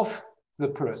of the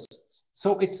persons.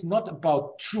 So it's not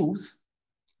about truth,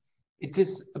 it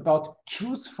is about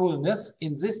truthfulness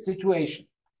in this situation.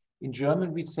 In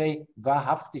German, we say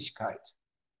Wahrhaftigkeit.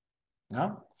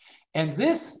 Yeah? And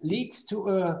this leads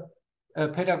to a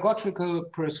pedagogical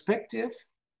perspective.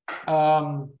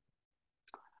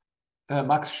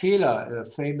 Max Scheler, a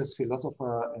famous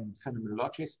philosopher and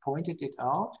phenomenologist, pointed it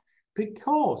out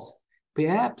because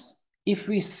perhaps if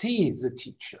we see the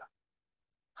teacher,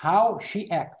 how she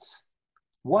acts,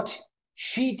 what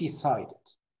she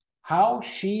decided, how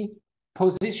she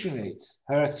positions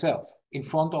herself in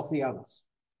front of the others,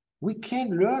 we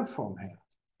can learn from her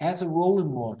as a role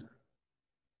model,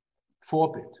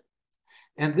 Vorbild.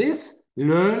 And this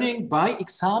learning by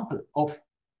example of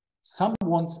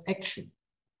someone's action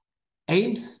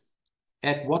aims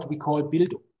at what we call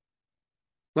Bildung.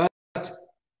 But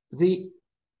it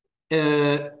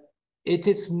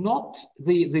is not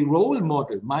the role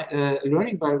model,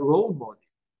 learning by role model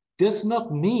does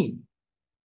not mean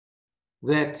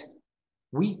that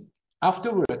we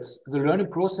afterwards, the learning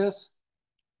process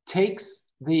takes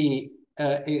the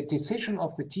decision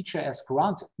of the teacher as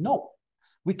granted. No,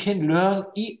 we can learn,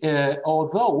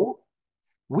 although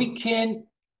we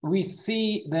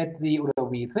see that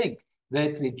we think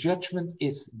that the judgment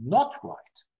is not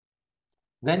right,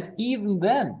 then even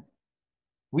then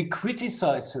we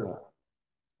criticize her,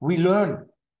 we learn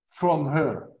from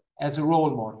her as a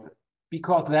role model,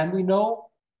 because then we know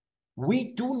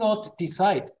we do not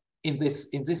decide in this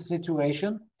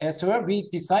situation as her, we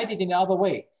decided in another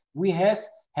way. We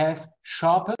have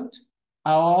sharpened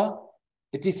our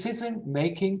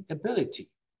decision-making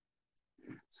ability.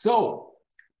 So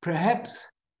perhaps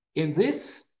in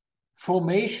this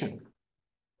formation,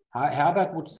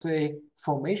 Herbert would say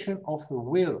formation of the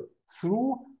will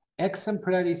through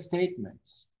exemplary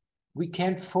statements, we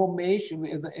can formation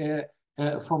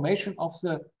of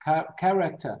the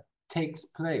character takes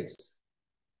place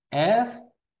as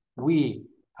we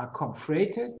are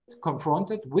confronted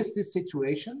with the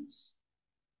situations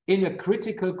in a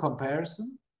critical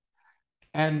comparison,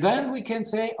 and then we can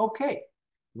say, okay,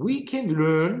 we can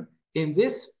learn in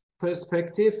this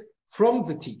perspective from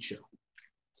the teacher.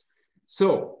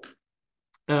 So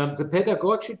the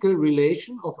pedagogical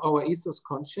relation of our ethos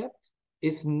concept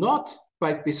is not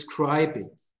by describing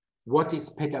what is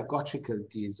pedagogically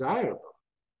desirable,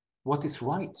 what is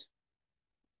right,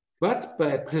 but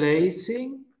by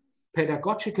placing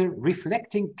pedagogical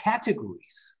reflecting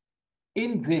categories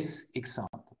in this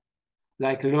example,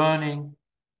 like learning,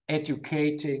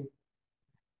 educating,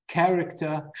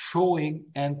 character, showing,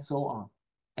 and so on.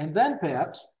 And then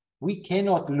perhaps we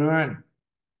cannot learn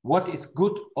what is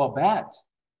good or bad,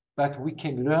 but we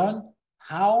can learn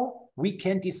how we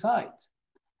can decide,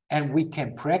 and we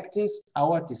can practice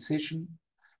our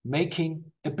decision-making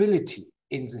ability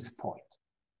in this point.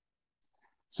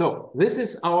 So this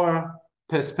is our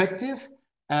perspective,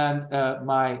 and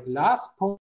my last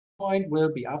point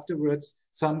will be afterwards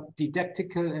some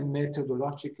didactical and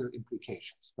methodological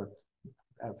implications. But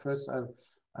first,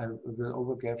 I will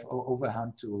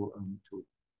overhand to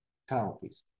Tao,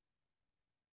 please.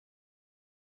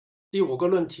 第5个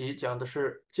论题讲的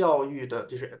是教育的，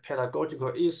就是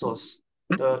pedagogical ethos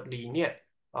的理念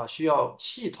啊，需要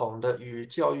系统的与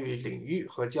教育领域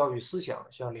和教育思想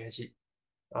相联系。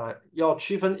要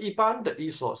区分一般的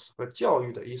ethos 和教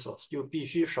育的 ethos， 就必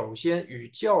须首先与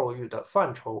教育的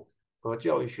范畴和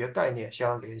教育学概念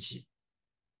相联系。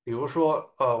比如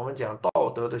说，我们讲道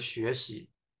德的学习，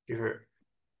就是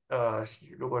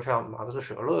如果像马克思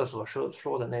舍勒所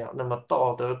说的那样，那么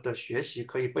道德的学习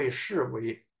可以被视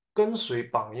为跟随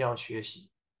榜样学习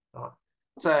啊。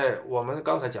在我们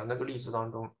刚才讲那个例子当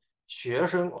中，学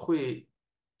生会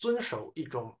遵守一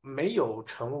种没有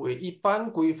成为一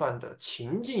般规范的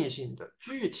情境性的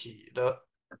具体的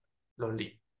伦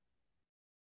理。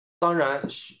当然，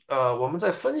我们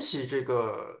在分析这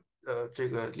个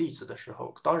例子的时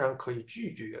候，当然可以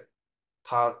拒绝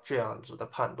他这样子的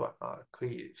判断啊，可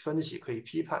以分析，可以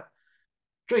批判，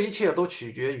这一切都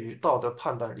取决于道德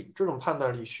判断力。这种判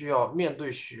断力需要面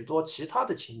对许多其他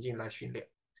的情境来训练。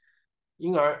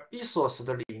因而，ethos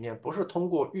的理念不是通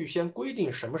过预先规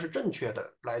定什么是正确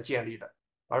的来建立的，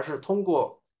而是通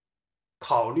过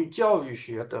考虑教育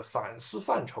学的反思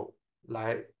范畴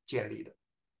来建立的。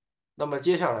那么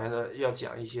接下来呢，要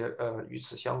讲一些与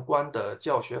此相关的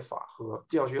教学法和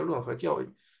教学论和教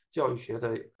育学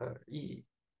的意义。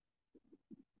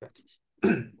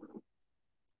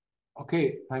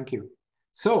Okay, thank you.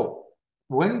 So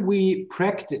when we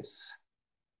practice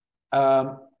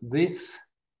this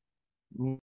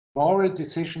moral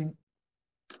decision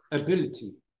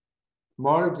ability,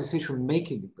 moral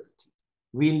decision-making ability,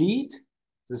 we lead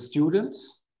the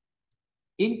students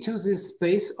into this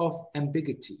space of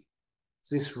ambiguity,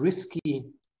 this risky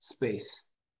space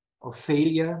of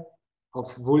failure,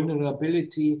 of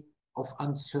vulnerability, of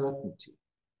uncertainty.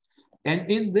 And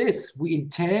in this, we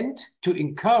intend to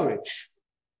encourage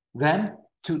them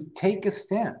to take a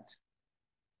stand,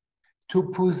 to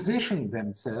position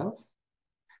themselves,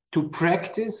 to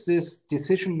practice this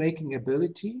decision-making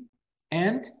ability,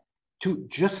 and to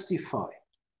justify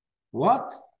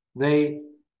what they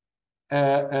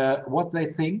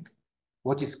think,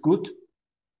 what is good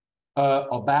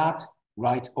or bad,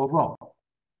 right or wrong.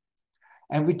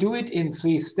 And we do it in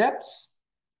 3 steps.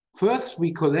 First,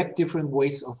 we collect different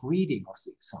ways of reading of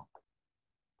the example.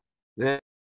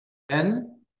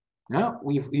 Then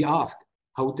we ask,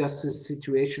 how does this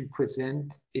situation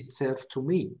present itself to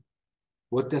me?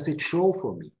 What does it show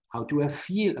for me? How do I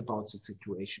feel about the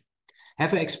situation?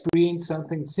 Have I experienced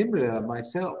something similar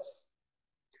myself?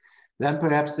 Then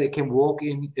perhaps they can work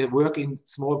in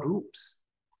small groups.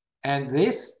 And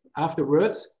this,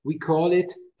 afterwards, we call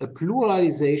it a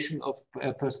pluralization of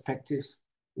perspectives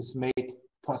is made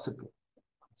possible.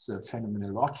 It's a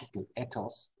phenomenological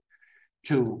ethos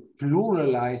to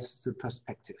pluralize the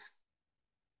perspectives.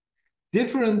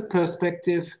 Different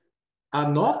perspectives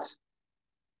are not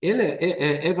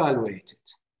evaluated.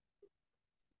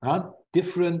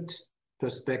 Different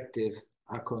perspectives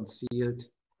are concealed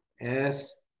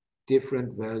as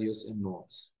different values and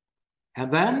norms.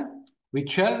 And then we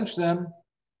challenge them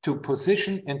to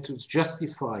position and to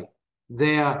justify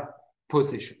their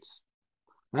positions.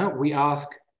 We ask,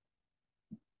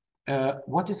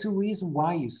 what is the reason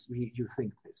why you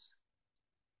think this?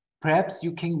 Perhaps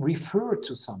you can refer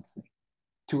to something,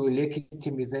 to a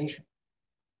legitimization.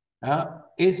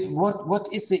 What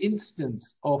is the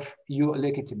instance of your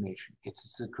legitimation?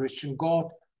 Is it the Christian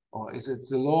God, or is it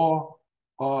the law,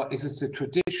 or is it the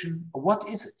tradition? What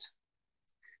is it?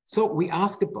 So we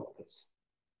ask about this.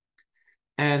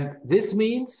 And this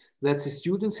means that the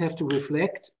students have to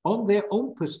reflect on their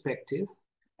own perspective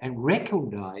and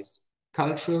recognize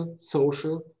cultural,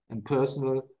 social, and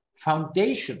personal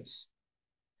foundations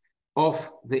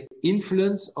of the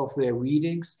influence of their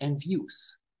readings and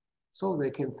views. So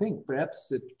they can think, perhaps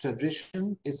the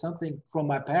tradition is something from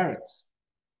my parents.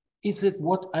 Is it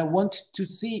what I want to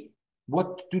see,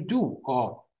 what to do,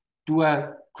 or do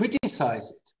I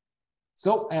criticize it?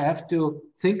 So I have to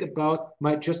think about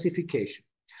my justification.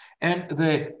 And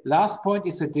the last point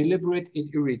is a deliberate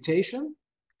irritation.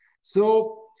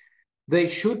 So they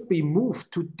should be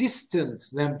moved to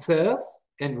distance themselves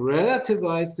and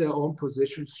relativize their own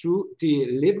position through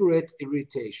deliberate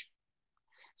irritation.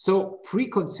 So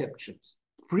preconceptions,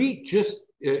 prejudices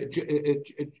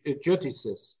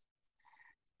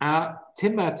are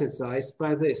thematized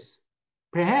by this.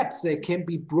 Perhaps they can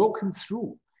be broken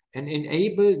through and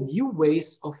enable new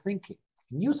ways of thinking,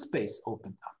 new space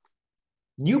opened up,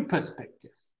 new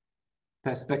perspectives,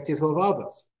 perspective of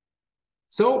others.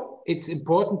 So it's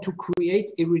important to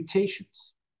create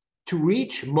irritations, to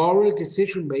reach moral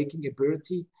decision-making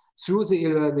ability through the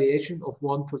evaluation of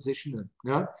one position.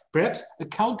 Yeah? Perhaps a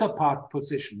counterpart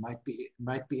position might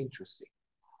be interesting,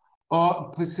 or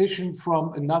a position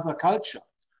from another culture,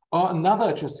 or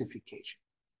another justification.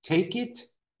 Take it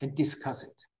and discuss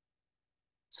it.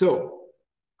 So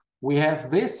we have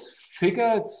this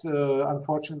figure, it's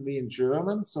unfortunately in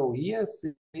German. So here's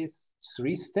this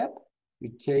 3-step. We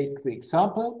take the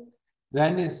example,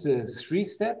 then is the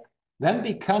 3-step, then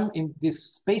we come in this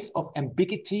space of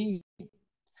ambiguity,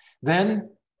 then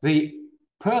the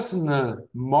personal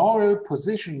moral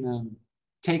positioning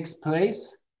takes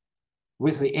place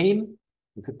with the aim,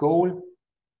 with the goal,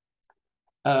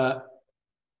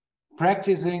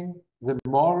 practicing the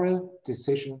moral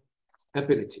decision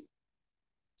ability.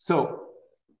 So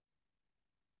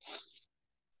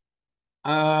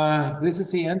this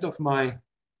is the end of my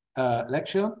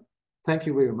lecture. Thank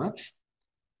you very much.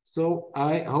 So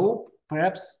I hope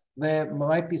perhaps there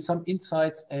might be some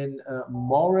insights in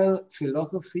moral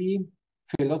philosophy,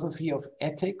 philosophy of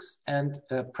ethics, and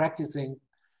practicing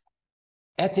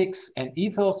ethics and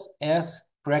ethos as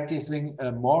practicing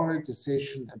a moral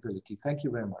decision ability. Thank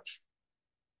you very much.